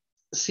we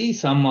see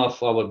some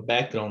of our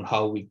background,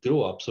 how we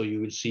grew up, so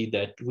you will see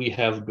that we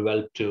have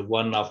developed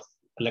one of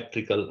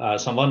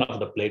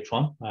the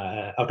platform,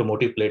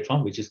 automotive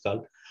platform, which is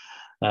called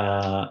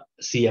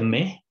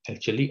CMA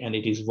actually, and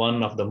it is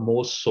one of the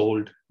most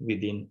sold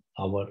within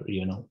our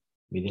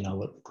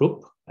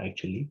group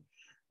actually.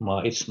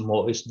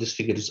 This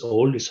figure is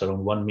old, it's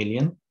around 1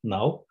 million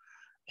now,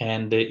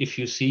 and if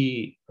you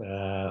see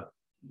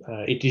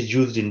it is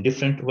used in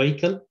different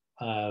vehicle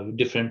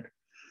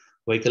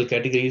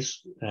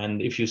categories,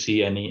 and if you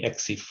see any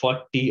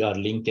XC40 or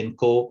Link &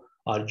 Co.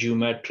 or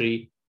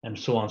Geometry and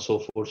so on and so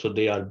forth, so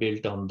they are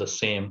built on the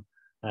same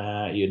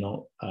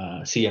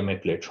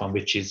CMA platform,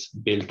 which is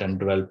built and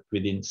developed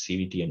within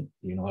CVT, and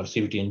our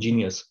CVT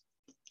engineers,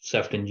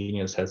 SEVT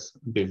engineers has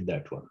built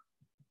that one.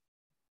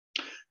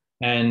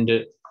 And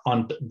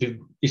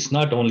it's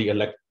not only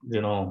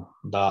the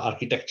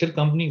architecture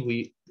company,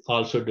 we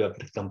also do a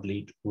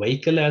complete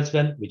vehicle as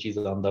well, which is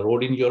on the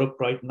road in Europe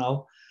right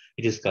now.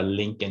 It is called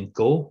Link &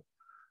 Co.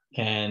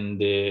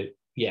 And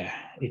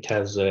it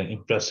has an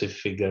impressive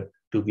figure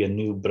to be a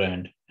new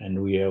brand.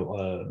 And we have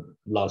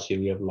last year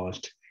we have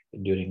launched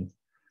during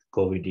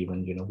COVID,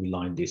 even we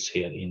launched this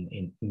here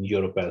in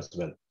Europe as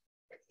well.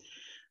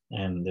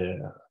 And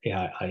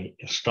I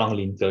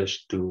strongly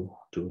encourage to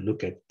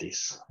look at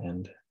this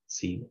and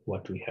see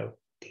what we have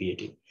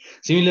created.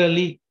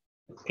 Similarly,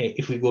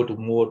 if we go to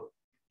more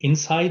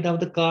inside of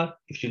the car,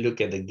 if you look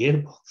at the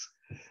gearbox,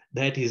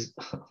 that is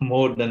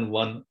more than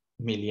 1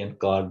 million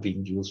car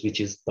being used,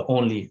 which is the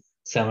only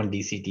 7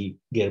 DCT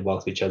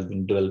gearbox which has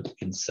been developed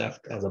in SEVT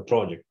as a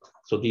project.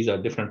 So these are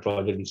different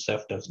projects which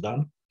SEVT has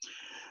done.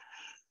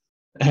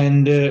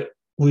 And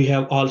we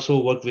have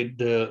also worked with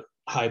the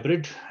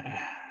hybrid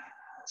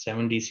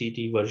 7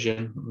 DCT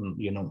version,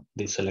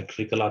 this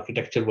electrical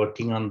architecture,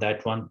 working on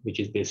that one, which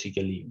is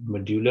basically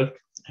modular.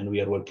 And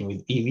we are working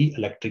with EV,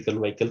 electrical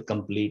vehicle,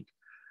 complete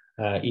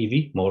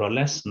EV, more or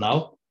less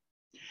now.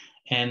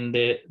 And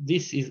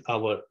this is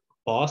our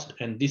past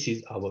and this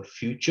is our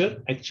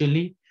future.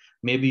 Actually,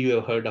 maybe you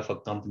have heard of a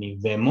company,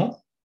 Wemo.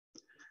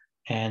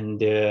 And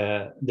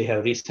they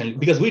have recently,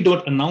 because we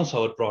don't announce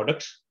our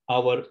products,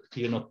 our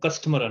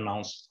customer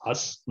announce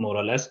us more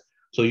or less.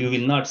 So you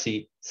will not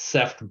see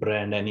SEVT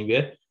brand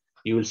anywhere.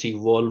 You will see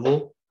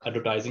Volvo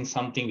advertising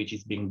something which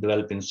is being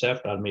developed in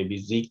SEVT, or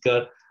maybe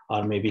Zeekr,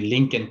 or maybe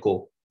Link &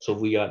 Co. So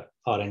we are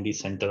R&D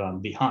center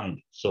on behind.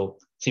 So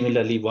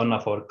similarly, one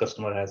of our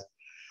customer has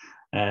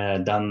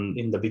done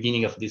in the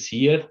beginning of this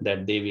year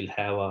that they will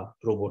have a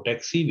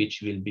robotaxi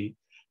which will be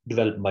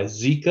developed by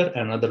Zeekr,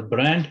 another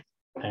brand.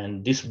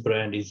 And this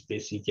brand is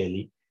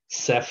basically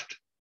SEVT,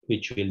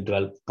 which will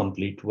develop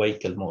complete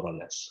vehicle more or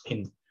less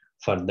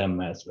for them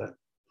as well.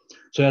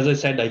 So as I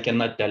said, I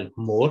cannot tell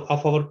more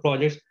of our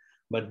projects,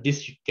 but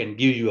this can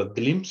give you a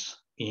glimpse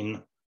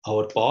in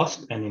our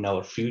past and in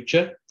our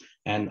future.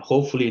 And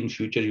hopefully in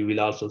future, you will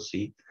also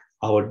see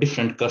our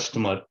different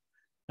customer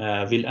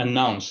will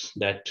announce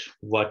that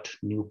what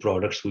new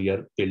products we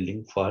are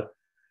building for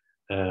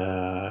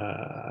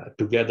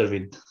together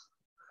with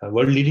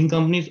world leading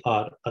companies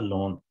or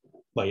alone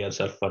by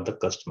yourself for the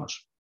customers.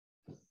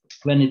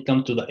 When it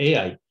comes to the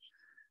AI,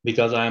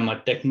 because I am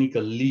a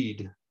technical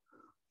lead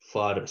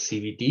for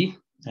CVT,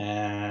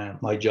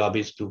 my job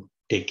is to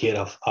take care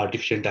of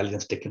artificial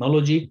intelligence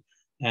technology.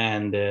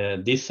 And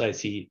this I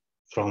see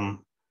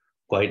from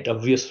quite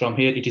obvious from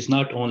here. It is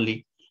not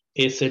only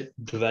asset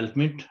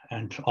development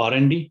and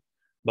R&D,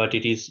 but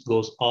it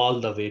goes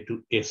all the way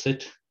to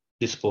asset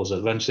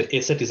disposal. When you say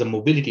asset is a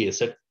mobility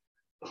asset,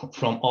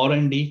 from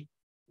R&D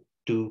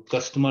to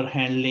customer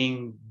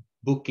handling,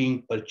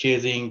 booking,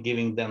 purchasing,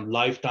 giving them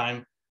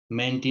lifetime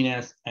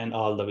maintenance, and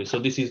all the way. So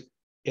this is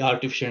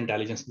artificial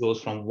intelligence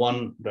goes from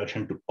one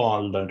direction to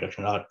all the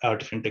direction.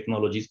 Artificial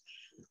technologies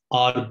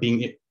are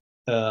being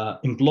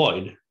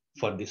employed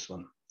for this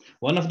one.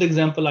 One of the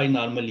example I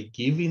normally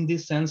give in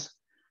this sense,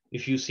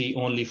 if you see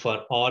only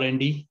for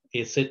R&D,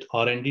 asset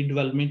R&D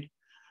development,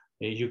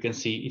 you can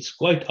see it's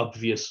quite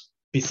obvious.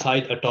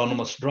 Beside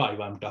autonomous drive,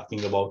 I'm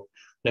talking about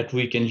that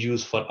we can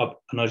use for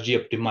energy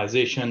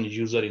optimization,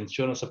 user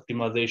insurance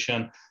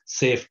optimization,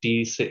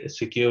 safety,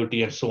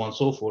 security, and so on and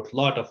so forth. A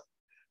lot of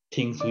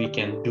things we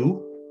can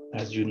do,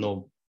 as you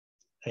know,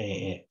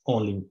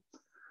 only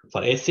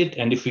for asset.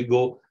 And if we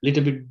go a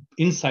little bit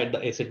inside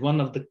the asset, one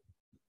of the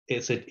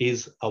asset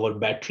is our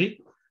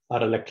battery,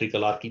 our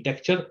electrical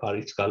architecture, or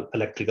it's called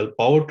electrical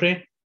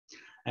powertrain.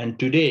 And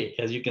today,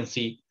 as you can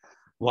see,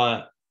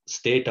 one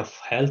state of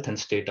health and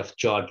state of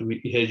charge,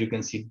 here you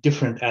can see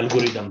different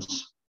algorithms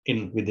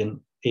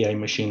within AI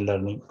machine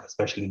learning,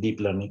 especially deep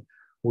learning,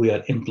 we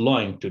are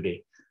employing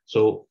today.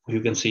 So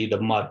you can see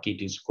the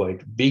market is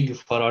quite big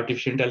for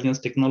artificial intelligence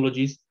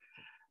technologies.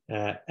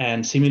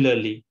 And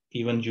similarly,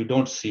 even you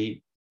don't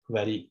see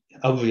very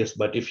obvious,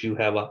 but if you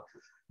have a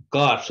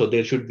car, so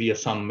there should be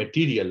some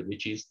material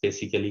which is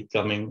basically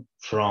coming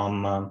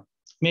from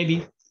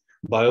maybe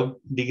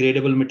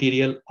biodegradable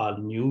material or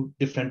new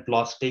different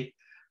plastic,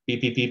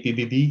 PPP,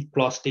 PBB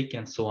plastic,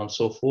 and so on and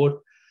so forth.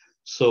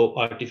 So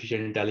artificial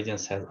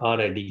intelligence has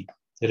already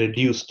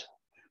reduced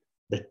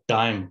the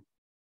time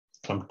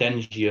from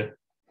 10 years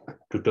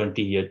to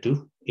 20 years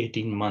to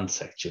 18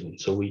 months actually.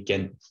 So we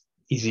can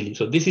easily,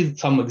 so this is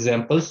some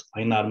examples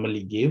I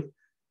normally give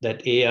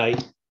that AI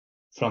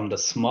from the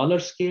smaller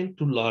scale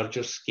to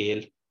larger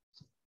scale,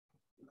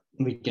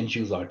 we can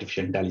use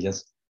artificial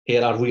intelligence.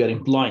 Here we are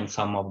employing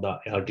some of the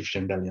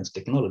artificial intelligence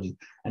technology.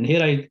 And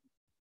here I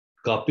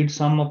copied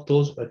some of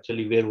those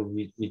actually where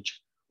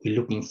which we're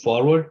looking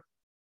forward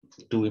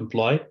to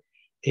employ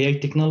AI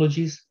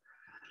technologies.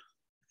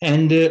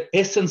 And the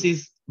essence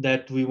is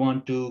that we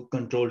want to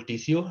control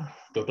TCO,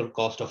 total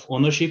cost of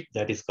ownership,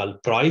 that is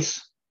called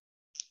price,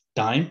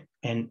 time,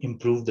 and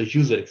improve the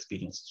user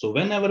experience. So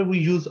whenever we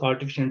use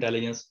artificial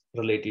intelligence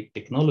related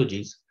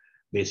technologies,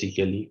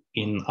 basically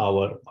in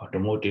our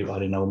automotive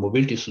or in our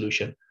mobility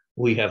solution,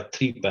 we have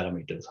three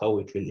parameters: how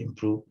it will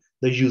improve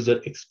the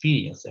user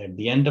experience at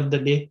the end of the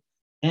day,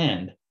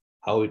 and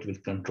how it will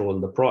control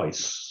the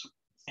price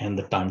and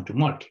the time to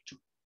market.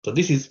 So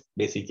this is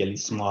basically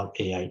small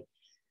AI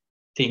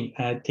thing.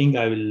 I think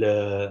I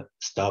will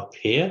stop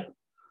here.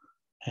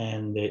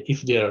 And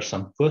if there are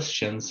some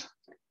questions,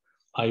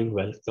 I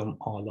welcome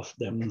all of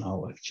them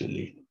now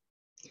actually.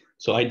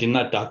 So I did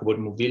not talk about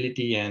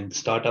mobility and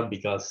startup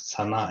because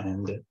Sana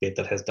and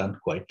Peter has done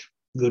quite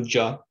good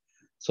job.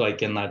 So I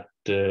cannot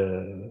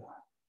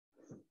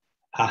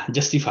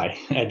justify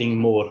adding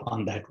more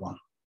on that one.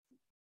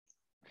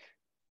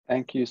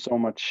 Thank you so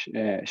much,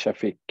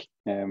 Shafiq.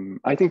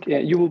 I think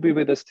you will be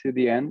with us to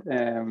the end,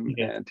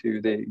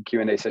 to the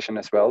Q&A session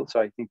as well.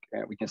 So I think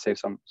we can save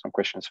some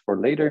questions for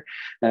later.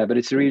 But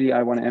it's really,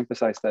 I want to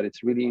emphasize that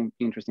it's really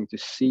interesting to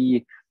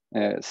see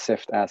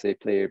CEVT as a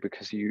player,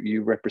 because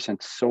you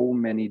represent so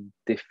many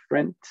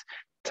different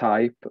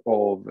type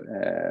of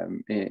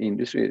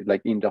industry,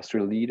 like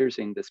industrial leaders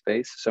in the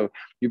space. So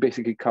you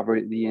basically cover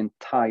the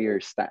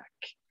entire stack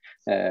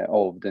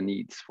of the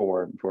needs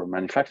for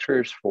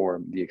manufacturers,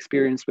 for the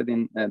experience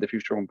within the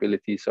future of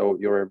mobility. So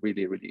you're a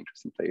really, really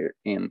interesting player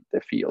in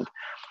the field.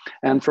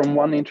 And from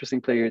one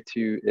interesting player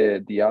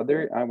to the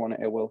other, I want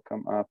to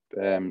welcome up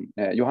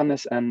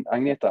Johannes and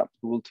Agneta,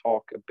 who will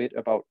talk a bit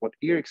about what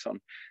Ericsson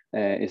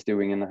is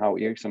doing and how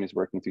Ericsson is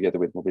working together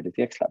with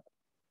MobilityXlab.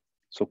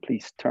 So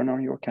please turn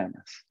on your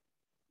cameras.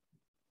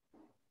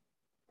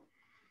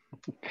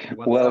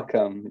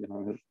 Welcome,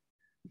 Johannes.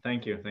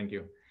 Thank you.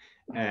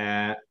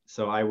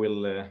 So I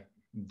will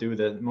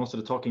do most of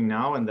the talking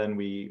now, and then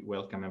we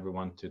welcome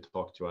everyone to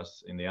talk to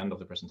us in the end of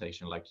the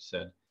presentation, like you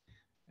said.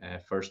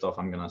 First off,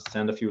 I'm going to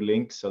send a few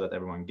links so that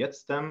everyone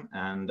gets them,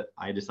 and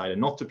I decided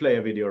not to play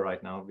a video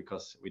right now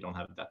because we don't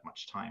have that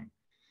much time.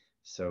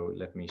 So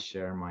let me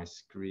share my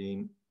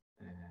screen.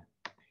 Here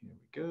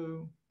we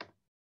go.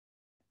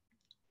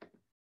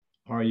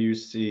 Are you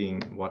seeing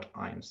what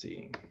I'm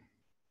seeing?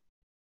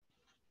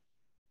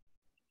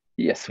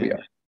 Yes, we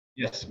are.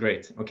 Yes,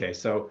 great. Okay,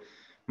 so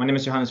my name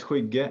is Johannes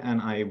Skygge, and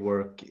I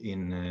work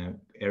in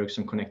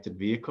Ericsson Connected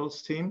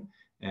Vehicles team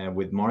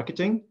with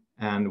marketing.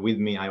 And with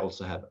me, I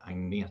also have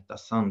Agneta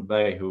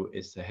Sandberg, who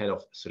is the head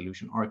of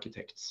solution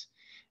architects.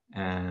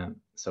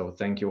 So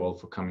thank you all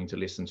for coming to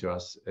listen to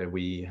us.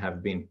 We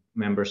have been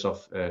members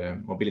of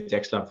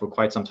MobilityXlab for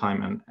quite some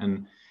time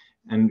and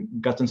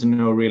gotten to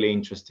know really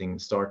interesting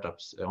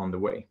startups on the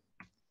way.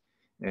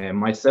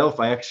 Myself,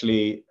 I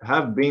actually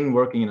have been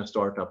working in a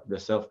startup, the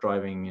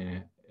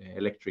self-driving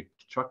electric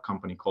truck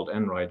company called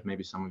Enride.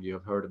 Maybe some of you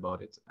have heard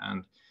about it.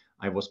 And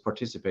I was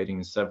participating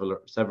in several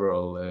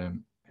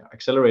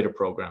accelerator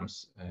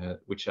programs,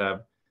 which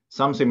have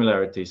some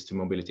similarities to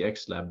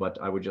MobilityXlab, but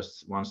I would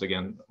just once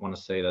again want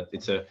to say that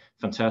it's a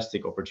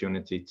fantastic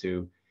opportunity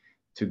to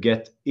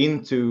get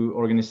into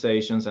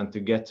organizations and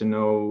to get to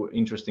know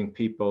interesting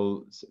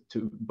people,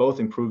 to both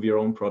improve your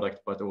own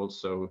product, but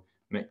also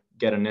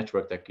get a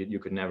network that you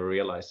could never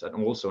realize, and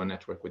also a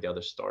network with the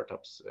other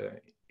startups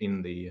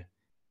in the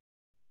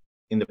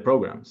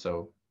program.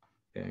 So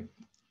I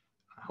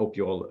hope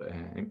you all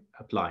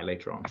apply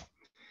later on.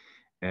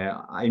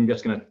 I'm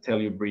just going to tell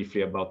you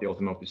briefly about the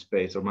automotive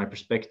space, or my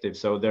perspective.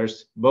 So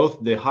there's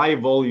both the high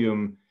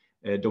volume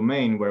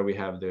domain where we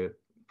have the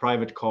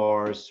private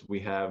cars, we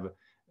have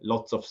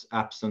lots of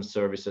apps and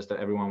services that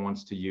everyone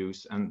wants to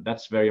use, and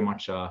that's very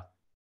much a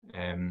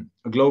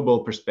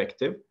global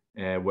perspective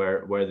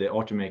where the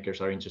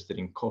automakers are interested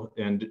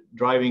in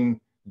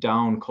driving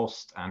down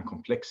cost and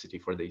complexity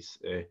for these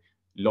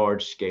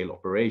large scale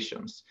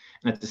operations.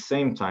 And at the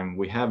same time,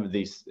 we have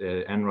these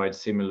Enride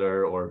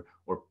similar or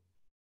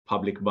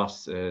public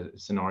bus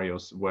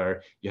scenarios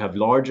where you have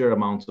larger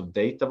amounts of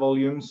data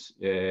volumes,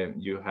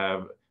 you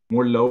have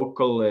more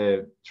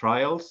local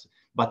trials,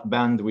 but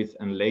bandwidth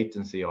and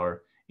latency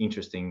are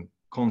interesting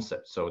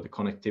concepts. So the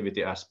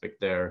connectivity aspect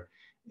there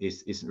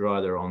is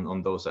rather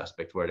on those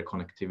aspects, where the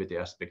connectivity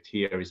aspect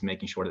here is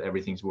making sure that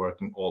everything's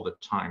working all the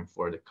time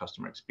for the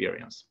customer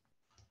experience.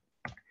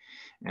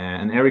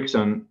 And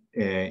Ericsson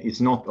is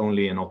not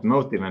only an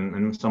automotive,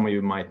 and some of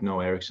you might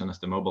know Ericsson as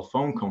the mobile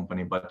phone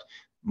company, but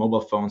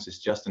mobile phones is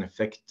just an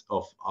effect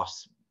of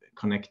us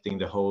connecting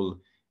the whole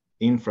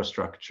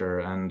infrastructure,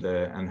 and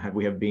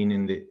we have been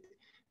in the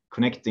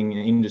connecting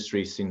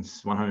industry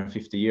since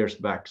 150 years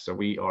back. So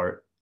we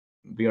are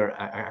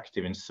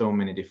active in so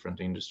many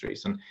different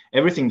industries, and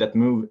everything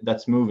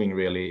that's moving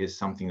really is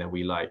something that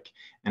we like,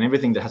 and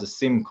everything that has a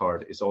SIM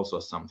card is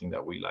also something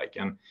that we like.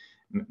 And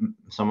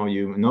some of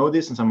you know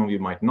this and some of you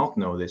might not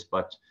know this,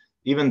 but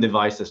even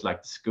devices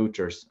like the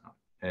scooters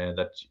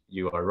that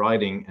you are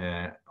riding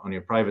on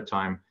your private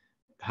time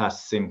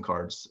has SIM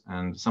cards,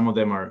 and some of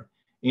them are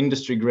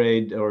industry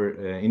grade or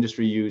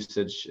industry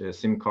usage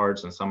SIM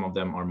cards, and some of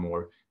them are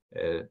more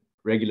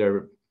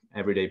regular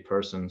everyday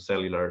person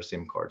cellular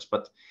SIM cards.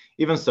 But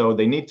even so,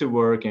 they need to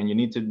work, and you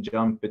need to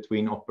jump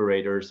between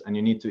operators, and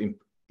you need to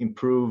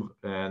improve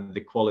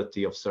the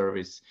quality of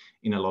service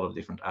in a lot of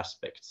different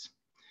aspects.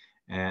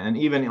 And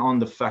even on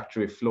the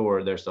factory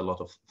floor, there's a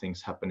lot of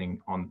things happening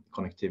on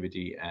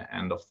connectivity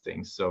end of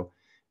things. So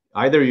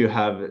either you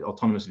have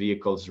autonomous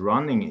vehicles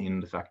running in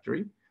the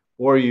factory,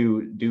 or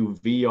you do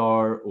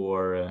VR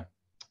or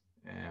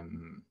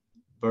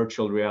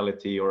virtual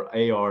reality or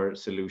AR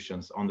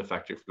solutions on the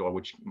factory floor,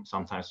 which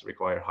sometimes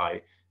require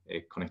high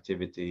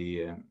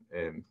connectivity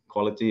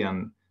quality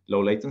and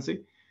low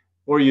latency.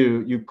 Or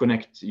you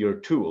connect your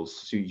tools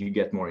so you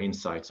get more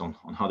insights on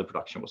how the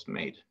production was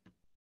made.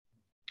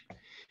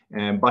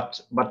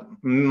 But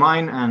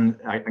mine and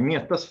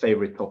Agneta's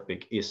favorite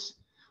topic is,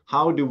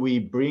 how do we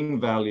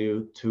bring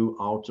value to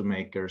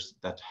automakers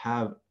that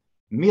have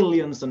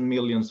millions and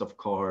millions of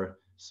cars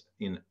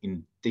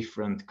in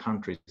different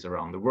countries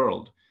around the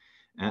world?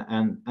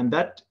 And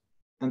that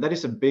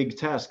is a big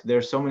task. There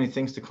are so many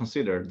things to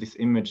consider. This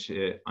image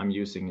I'm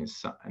using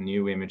is a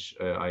new image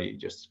I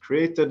just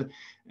created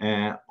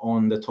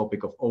on the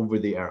topic of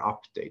over-the-air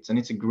updates, and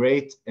it's a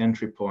great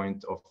entry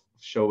point of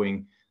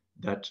showing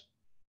that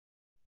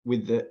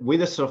with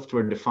a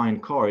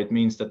software-defined car, it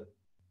means that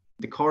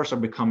the cars are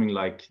becoming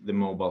like the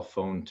mobile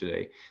phone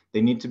today.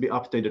 They need to be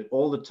updated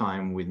all the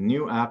time with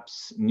new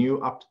apps, new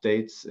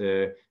updates,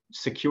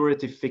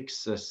 security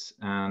fixes,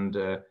 and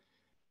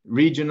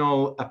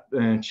regional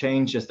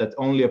changes that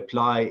only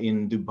apply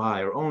in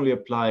Dubai or only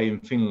apply in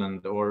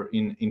Finland or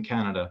in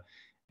Canada.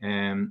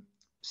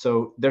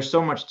 So there's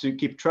so much to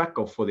keep track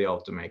of for the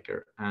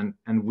automaker,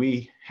 and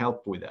we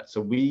help with that.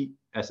 So we,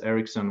 as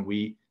Ericsson,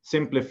 we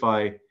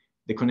simplify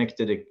the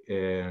connected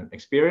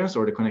experience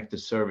or the connected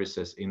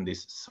services in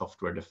this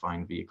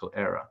software-defined vehicle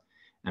era.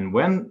 And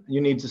when you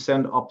need to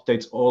send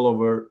updates all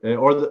over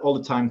all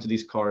the time to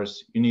these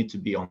cars, you need to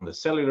be on the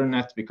cellular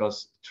net,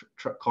 because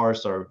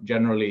cars are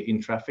generally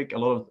in traffic a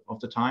lot of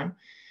the time,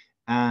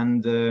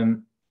 and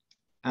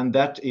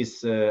that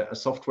is a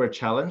software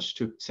challenge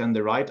to send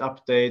the right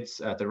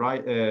updates at the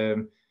right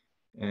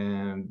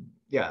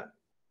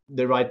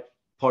the right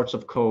parts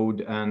of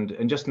code,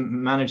 and just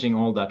managing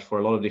all that for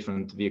a lot of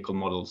different vehicle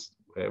models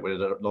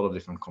with a lot of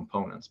different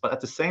components. But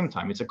at the same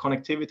time, it's a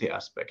connectivity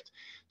aspect.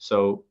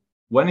 So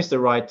when is the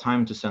right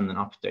time to send an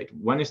update?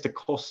 When is the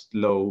cost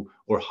low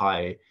or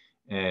high?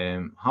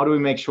 How do we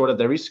make sure that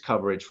there is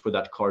coverage for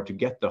that car to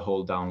get the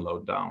whole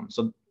download down?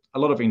 So a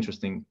lot of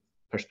interesting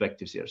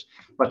perspectives here.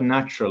 But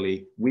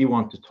naturally, we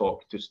want to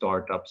talk to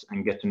startups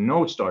and get to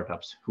know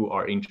startups who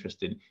are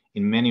interested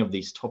in many of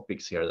these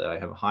topics here that I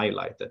have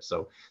highlighted.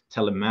 So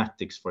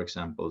telematics, for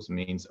example,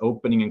 means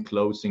opening and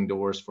closing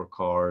doors for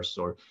cars,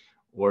 or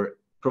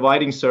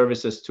providing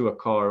services to a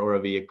car or a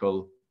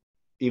vehicle,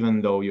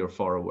 even though you're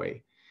far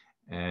away.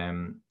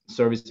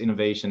 Service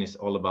innovation is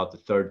all about the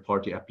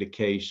third-party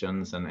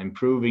applications and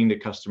improving the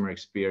customer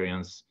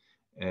experience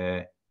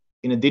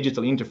in a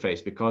digital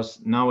interface, because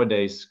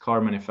nowadays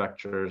car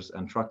manufacturers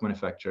and truck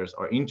manufacturers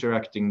are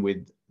interacting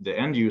with the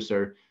end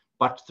user,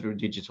 but through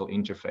digital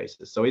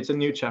interfaces. So it's a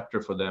new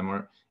chapter for them,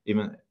 or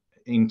even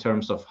in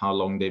terms of how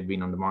long they've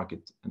been on the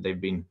market. They've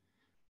been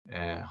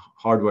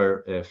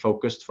hardware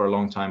focused for a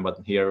long time, but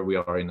here we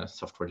are in a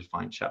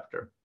software-defined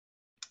chapter.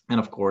 And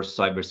of course,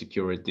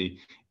 cybersecurity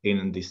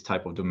in this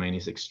type of domain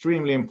is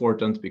extremely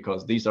important,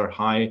 because these are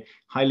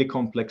highly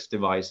complex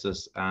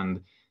devices,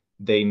 and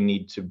they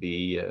need to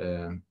be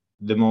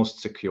the most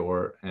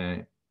secure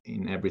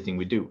in everything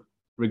we do,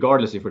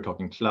 regardless if we're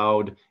talking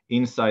cloud,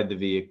 inside the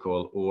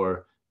vehicle,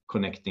 or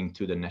connecting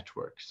to the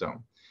network.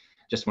 So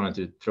just wanted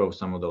to throw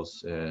some of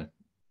those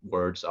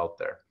words out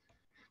there.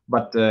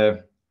 But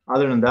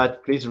other than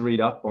that, please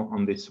read up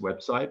on this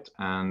website,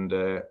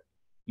 and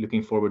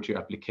looking forward to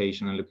your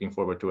application, and looking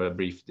forward to a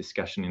brief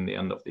discussion in the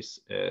end of this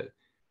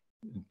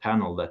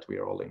panel that we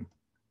are all in.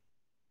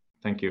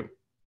 Thank you.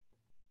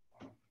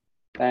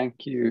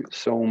 Thank you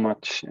so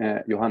much,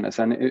 Johannes.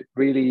 And it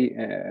really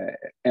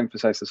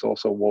emphasizes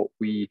also what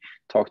we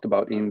talked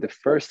about in the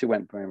first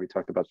event when we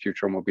talked about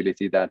future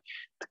mobility, that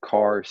the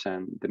cars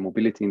and the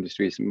mobility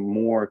industry is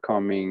more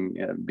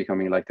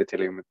becoming like the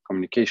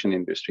telecommunication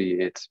industry.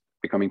 It's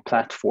becoming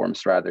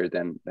platforms rather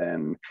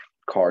than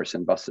cars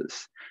and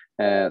buses.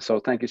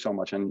 So thank you so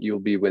much, and you'll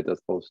be with us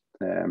both,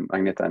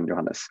 Agneta and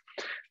Johannes.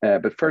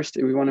 But first,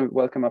 we want to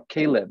welcome up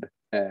Caleb,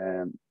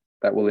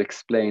 that will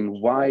explain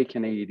why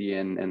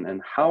Canadian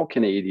and how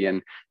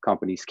Canadian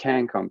companies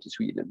can come to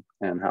Sweden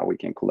and how we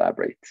can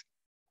collaborate.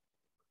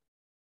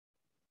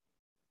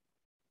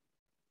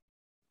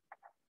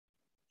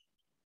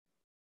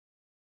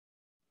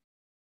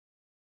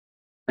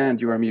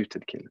 And you are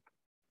muted, Caleb.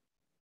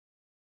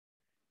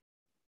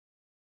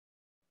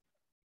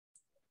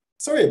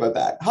 Sorry about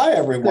that. Hi,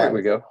 everyone. There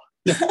we go.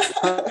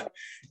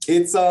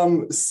 It's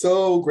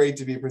so great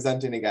to be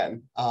presenting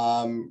again.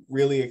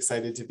 Really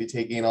excited to be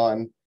taking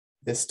on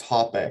this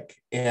topic.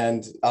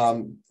 And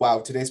wow,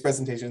 today's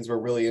presentations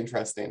were really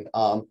interesting.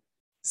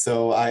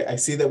 So I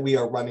see that we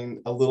are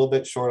running a little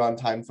bit short on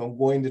time, so I'm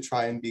going to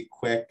try and be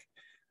quick.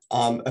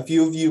 A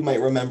few of you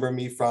might remember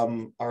me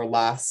from our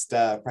last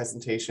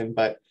presentation,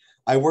 but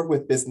I work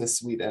with Business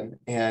Sweden,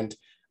 and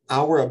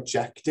our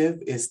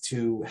objective is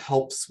to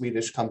help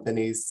Swedish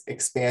companies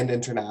expand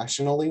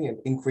internationally and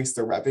increase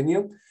their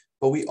revenue,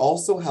 but we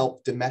also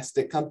help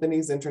domestic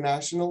companies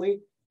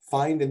internationally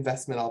find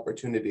investment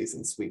opportunities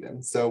in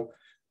Sweden. So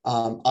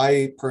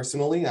I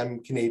personally,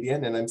 I'm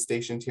Canadian and I'm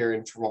stationed here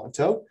in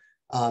Toronto,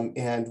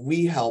 and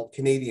we help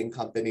Canadian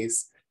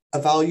companies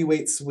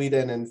evaluate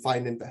Sweden and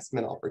find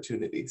investment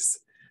opportunities.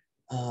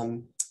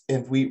 And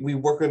we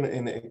work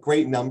in a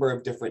great number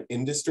of different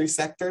industry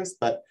sectors,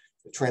 but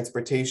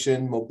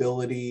transportation,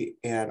 mobility,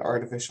 and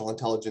artificial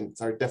intelligence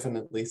are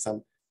definitely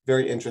some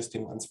very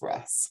interesting ones for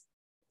us.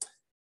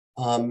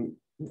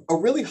 A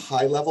really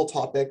high level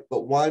topic,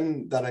 but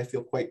one that I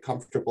feel quite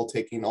comfortable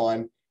taking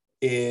on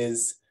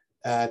is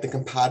the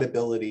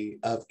compatibility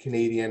of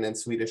Canadian and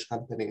Swedish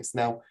companies.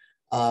 Now,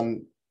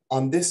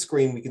 on this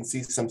screen, we can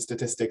see some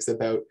statistics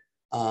about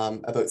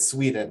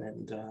Sweden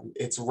and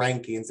its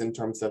rankings in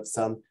terms of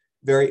some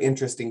very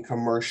interesting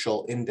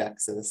commercial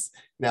indexes.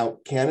 Now,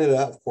 Canada,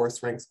 of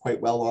course, ranks quite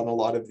well on a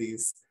lot of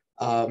these.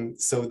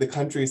 So the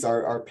countries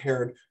are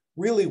paired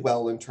really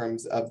well in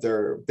terms of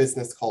their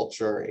business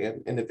culture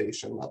and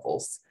innovation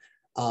levels.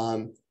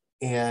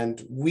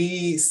 And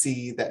we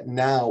see that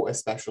now,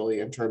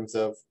 especially in terms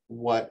of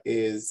what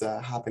is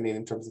happening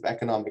in terms of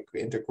economic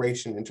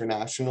integration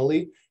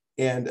internationally,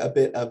 and a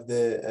bit of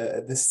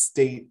the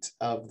state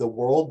of the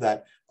world,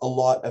 that a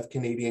lot of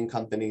Canadian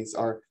companies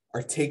are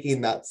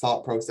taking that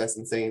thought process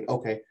and saying,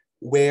 okay,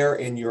 where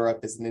in Europe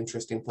is an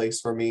interesting place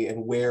for me,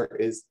 and where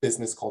is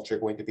business culture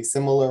going to be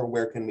similar?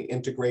 Where can we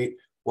integrate?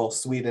 Well,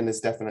 Sweden is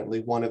definitely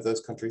one of those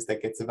countries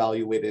that gets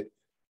evaluated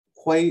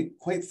quite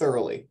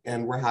thoroughly,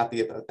 and we're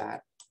happy about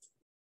that.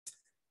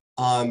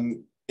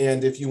 And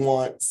if you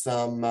want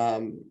some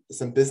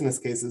business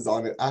cases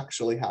on it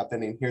actually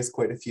happening, here's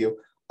quite a few.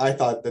 I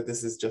thought that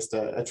this is just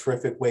a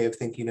terrific way of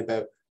thinking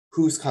about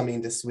who's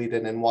coming to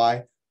Sweden and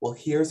why. Well,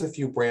 here's a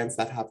few brands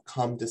that have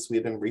come to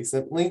Sweden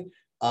recently,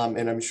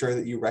 and I'm sure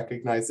that you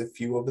recognize a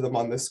few of them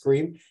on the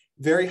screen.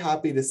 Very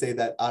happy to say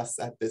that us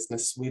at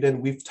Business Sweden,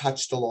 we've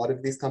touched a lot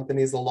of these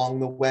companies along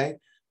the way,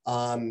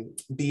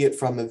 be it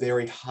from a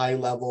very high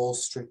level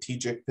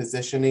strategic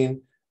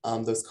positioning,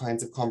 those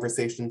kinds of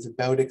conversations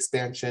about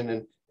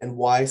expansion and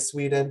why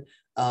Sweden,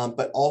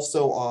 but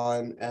also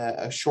on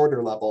a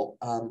shorter level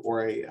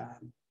or a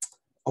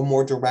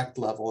more direct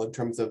level in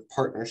terms of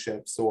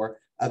partnerships or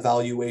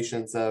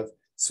evaluations of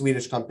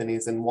Swedish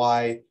companies and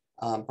why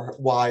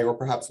or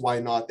perhaps why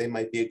not they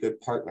might be a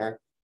good partner.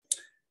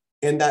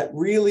 And that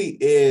really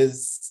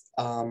is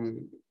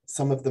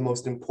some of the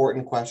most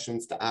important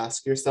questions to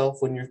ask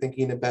yourself when you're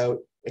thinking about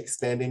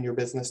expanding your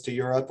business to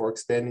Europe or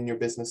expanding your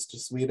business to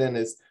Sweden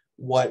is,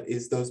 what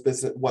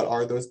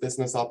are those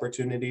business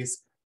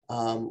opportunities?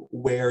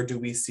 Where do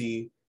we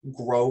see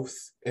growth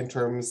in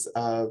terms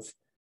of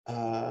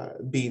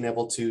being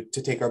able to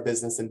take our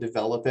business and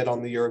develop it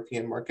on the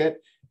European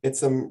market? It's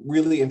some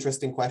really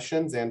interesting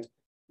questions, and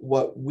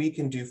what we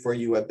can do for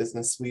you at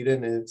Business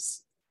Sweden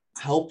is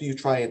help you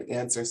try and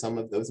answer some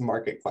of those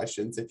market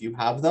questions if you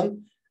have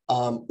them,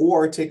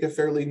 or take a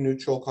fairly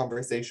neutral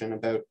conversation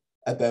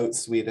about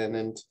Sweden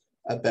and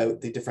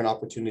about the different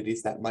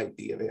opportunities that might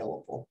be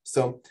available.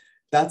 So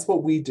that's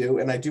what we do.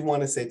 And I do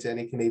want to say to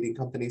any Canadian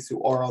companies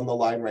who are on the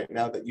line right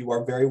now that you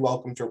are very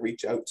welcome to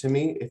reach out to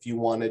me if you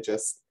want to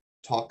just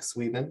talk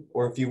Sweden,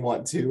 or if you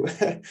want to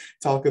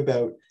talk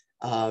about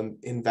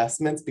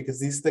investments, because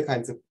these are the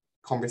kinds of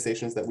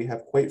conversations that we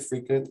have quite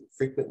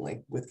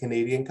frequently with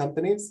Canadian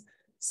companies.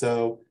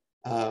 So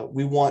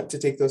we want to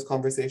take those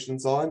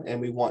conversations on, and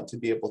we want to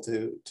be able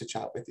to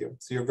chat with you.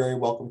 So you're very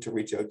welcome to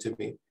reach out to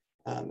me.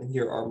 And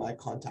here are my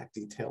contact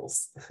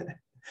details.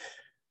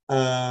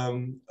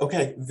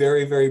 Okay,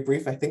 very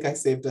brief. I think I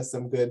saved us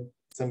some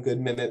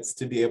good minutes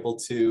to be able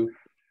to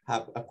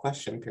have a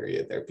question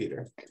period there,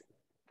 Peter.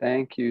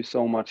 Thank you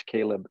so much,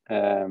 Caleb.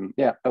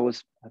 Yeah, that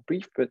was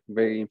brief but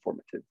very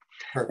informative.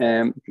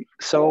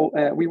 So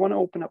we want to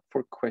open up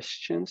for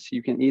questions.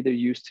 You can either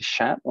use the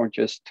chat or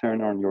just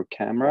turn on your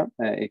camera.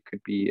 It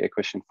could be a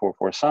question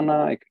for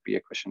Sanna. It could be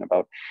a question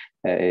about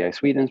AI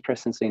Sweden's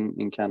presence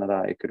in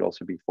Canada. It could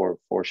also be for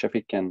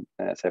Shafik and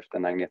CEVT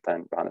and Agneta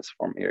and Johannes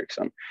from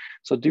Ericsson.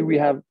 So do we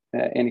have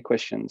any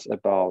questions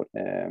about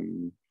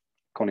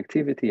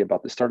connectivity,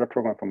 about the startup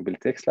program from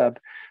MobilityXlab,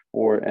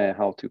 or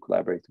how to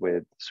collaborate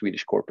with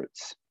Swedish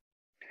corporates?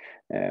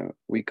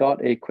 We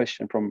got a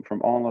question from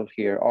Arnold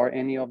here. Are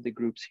any of the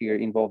groups here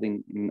involved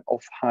in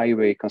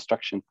off-highway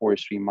construction,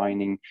 forestry,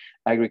 mining,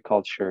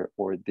 agriculture,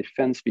 or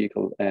defense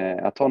vehicle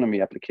autonomy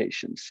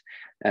applications?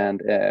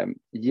 And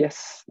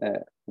yes,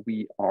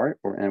 we are,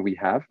 and we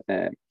have.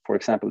 For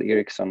example,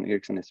 Ericsson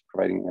is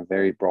providing a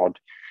very broad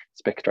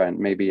spectra, and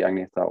maybe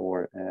Agneta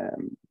or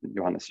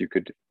Johannes, you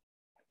could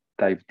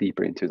dive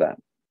deeper into that.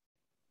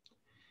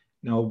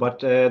 No, but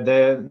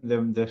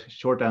the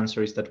short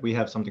answer is that we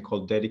have something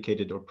called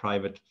dedicated or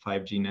private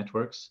 5G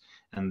networks,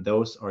 and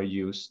those are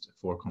used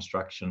for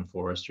construction,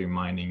 forestry,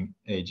 mining,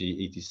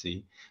 AG,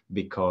 etc.,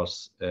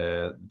 because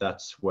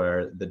that's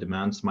where the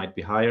demands might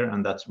be higher,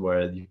 and that's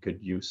where you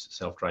could use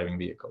self-driving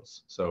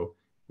vehicles. So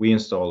we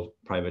install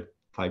private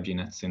 5G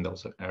nets in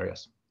those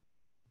areas.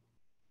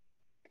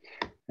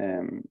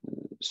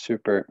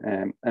 Super.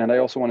 And I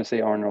also want to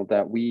say, Arnold,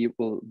 that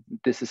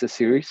this is a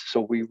series,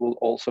 so we will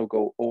also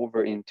go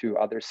over into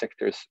other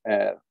sectors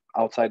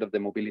outside of the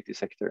mobility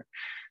sector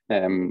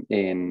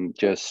in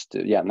just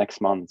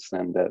next month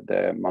and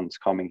the months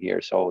coming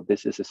here. So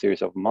this is a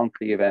series of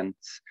monthly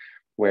events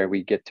where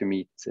we get to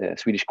meet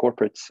Swedish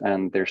corporates,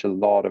 and there's a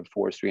lot of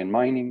forestry and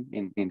mining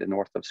in the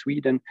north of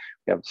Sweden.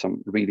 We have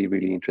some really,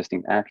 really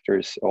interesting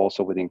actors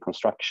also within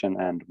construction,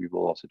 and we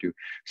will also do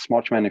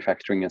smart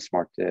manufacturing and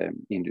smart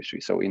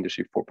industry, so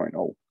Industry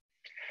 4.0.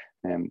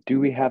 Do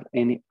we have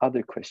any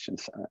other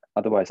questions?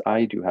 Otherwise,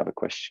 I do have a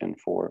question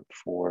for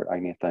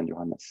Agneta and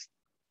Johannes.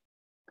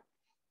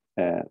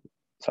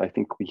 So I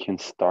think we can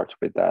start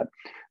with that.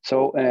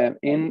 So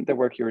in the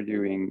work you're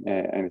doing,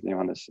 Agneta and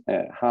Johannes,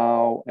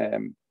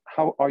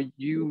 how are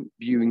you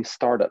viewing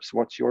startups?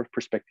 What's your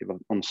perspective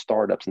on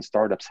startups and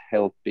startups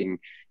helping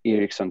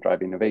Ericsson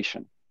drive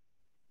innovation?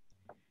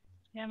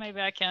 Yeah,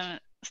 maybe I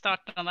can start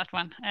on that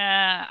one.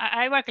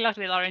 I work a lot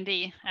with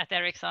R&D at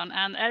Ericsson,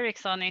 and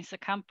Ericsson is a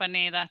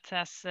company that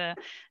has a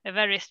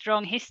very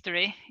strong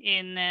history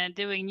in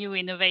doing new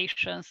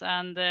innovations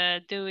and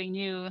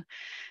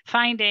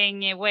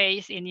finding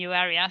ways in new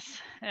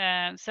areas.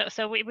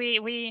 So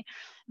we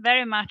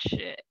very much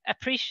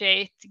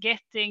appreciate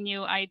getting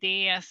new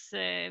ideas,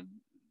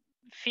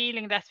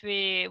 feeling that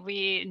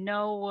we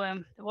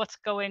know what's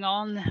going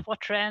on,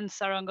 what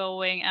trends are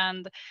ongoing,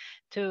 and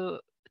to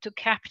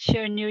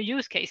capture new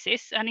use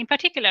cases. And in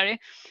particular,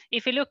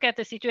 if you look at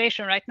the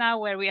situation right now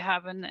where we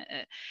have a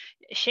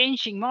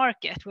changing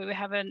market, where we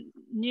have a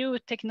new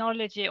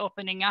technology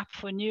opening up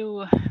for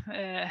new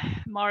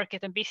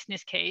market and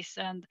business case,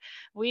 and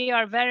we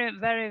are very,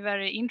 very,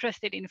 very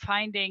interested in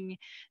finding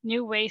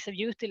new ways of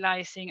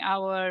utilizing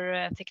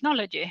our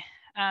technology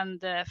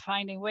and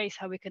finding ways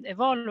how we can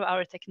evolve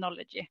our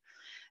technology.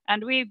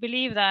 And we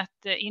believe that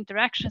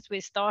interactions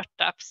with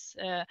startups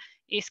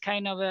is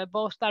kind of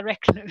both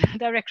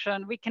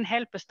direction. We can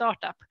help a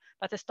startup,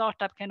 but a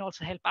startup can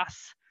also help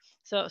us.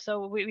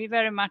 So we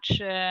very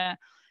much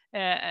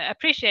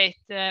appreciate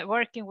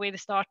working with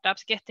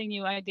startups, getting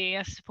new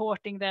ideas,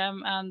 supporting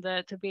them, and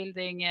to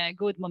building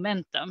good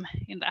momentum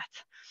in that.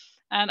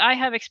 And I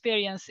have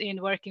experience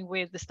in working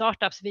with the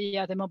startups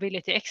via the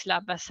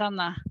MobilityXlab, as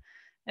Sanna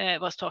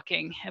was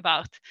talking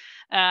about,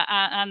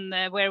 and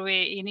where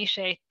we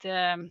initiate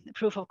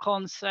proof of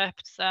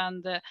concepts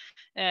and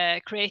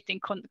creating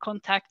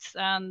contacts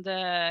and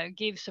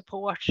give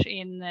support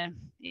in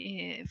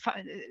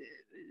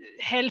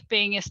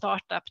helping a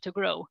startup to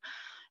grow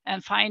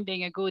and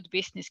finding a good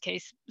business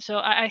case. So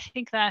I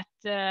think that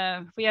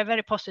we are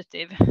very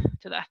positive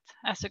to that.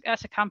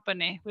 As a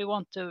company, we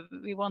want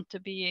to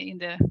be in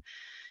the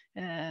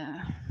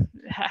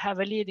have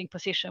a leading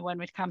position when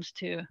it comes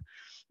to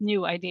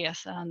new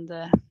ideas and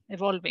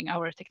evolving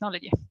our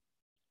technology.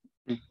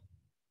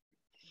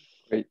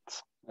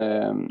 Great.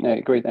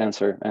 Great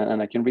answer.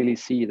 And I can really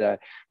see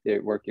that the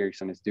work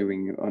Ericsson is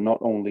doing, not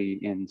only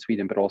in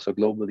Sweden, but also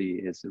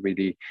globally, is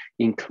really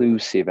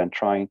inclusive and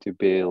trying to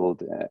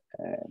build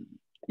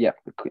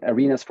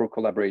arenas for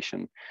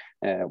collaboration.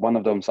 One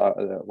of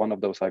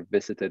those I've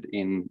visited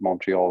in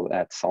Montreal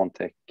at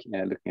Santec,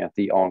 looking at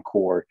the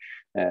Encore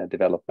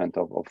development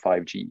of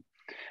 5G.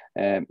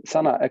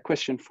 Sanna, a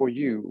question for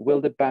you.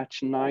 Will the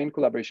Batch 9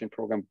 collaboration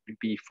program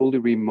be fully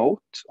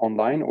remote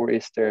online, or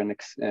is there an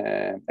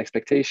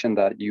expectation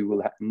that you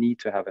will need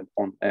to have an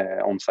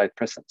on-site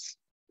presence?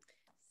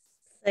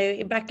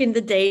 So back in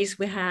the days,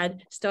 we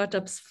had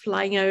startups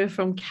flying over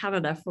from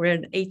Canada for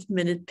an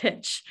 8-minute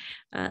pitch.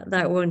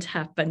 That won't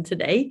happen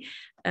today.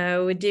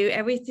 We do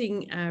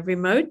everything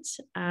remote.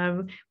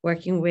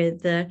 Working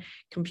with the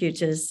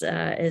computers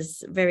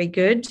is very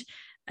good.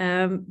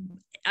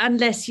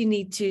 unless you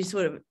need to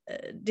sort of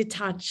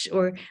detach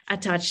or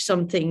attach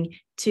something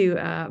to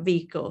a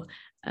vehicle.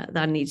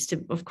 That needs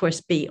to, of course,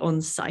 be on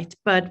site,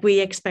 but we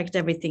expect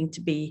everything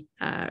to be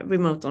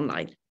remote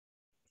online.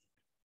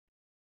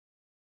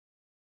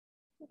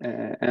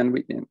 And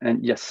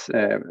yes,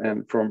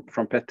 and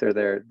from Petter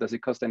there, does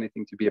it cost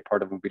anything to be a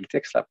part of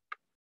MobilityXlab?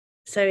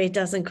 So it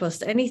doesn't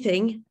cost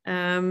anything.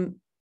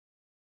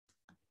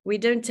 We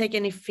don't take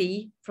any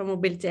fee from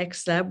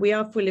MobilityXlab. We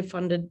are fully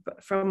funded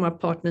from our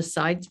partner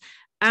side.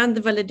 And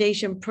the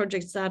validation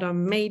projects that are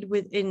made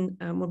within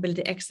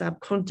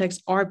MobilityXlab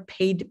context are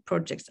paid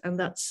projects. And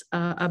that's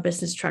a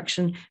business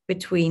traction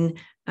between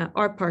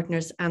our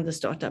partners and the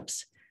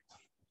startups.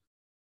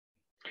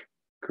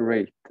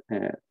 Great.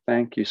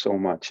 Thank you so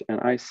much. And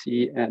I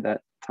see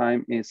that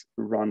time is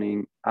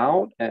running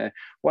out.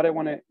 What I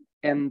want to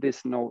end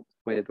this note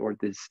with, or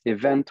this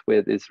event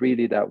with, is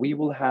really that we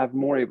will have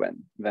more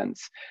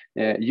events.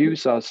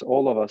 Use us,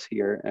 all of us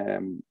here,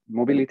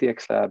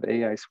 MobilityXlab,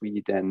 AI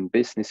Sweden,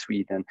 Business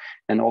Sweden,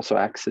 and also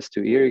access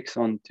to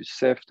Ericsson, to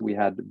CEVT. We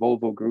had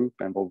Volvo Group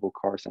and Volvo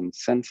Cars and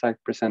Sensite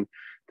present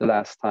the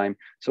last time.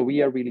 So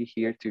we are really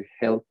here to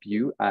help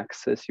you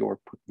access your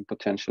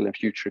potential and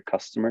future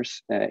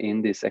customers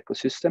in this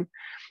ecosystem.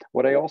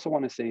 What I also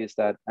want to say is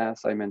that,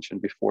 as I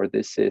mentioned before,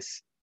 this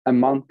is a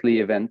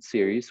monthly event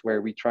series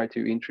where we try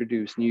to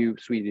introduce new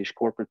Swedish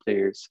corporate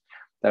players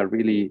that are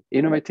really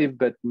innovative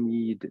but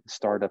need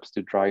startups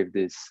to drive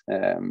this,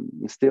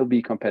 still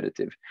be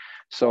competitive.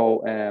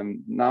 So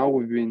now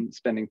we've been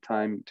spending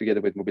time together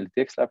with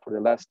MobilityXlab for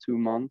the last 2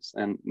 months,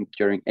 and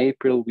during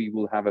April we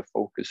will have a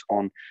focus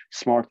on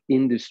smart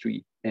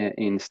industry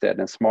instead,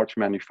 and smart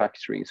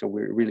manufacturing. So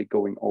we're really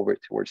going over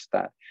towards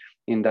that,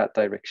 in that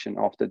direction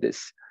after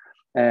this.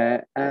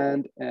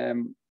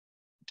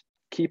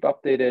 Keep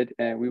updated.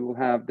 We will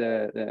have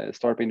the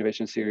Startup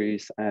Innovation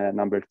Series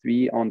number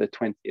 3 on the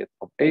 20th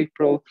of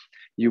April.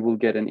 You will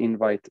get an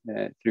invite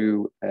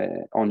through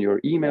on your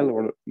email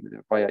or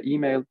via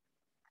email.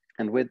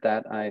 And with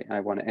that, I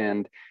want to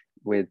end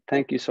with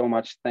thank you so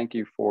much. Thank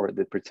you for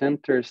the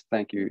presenters.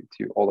 Thank you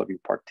to all of you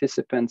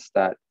participants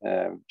that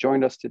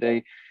joined us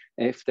today.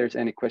 If there's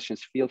any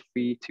questions, feel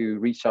free to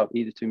reach out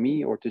either to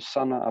me or to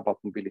Sanna about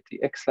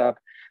MobilityXlab,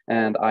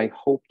 and I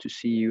hope to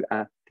see you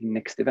at the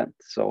next event.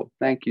 So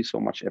thank you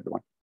so much,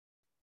 everyone.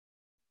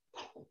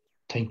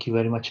 Thank you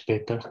very much,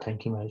 Peter.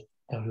 Thank you,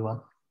 everyone.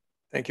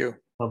 Thank you.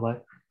 Bye-bye.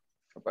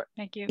 Bye-bye.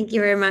 Thank you. Thank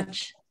you very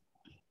much.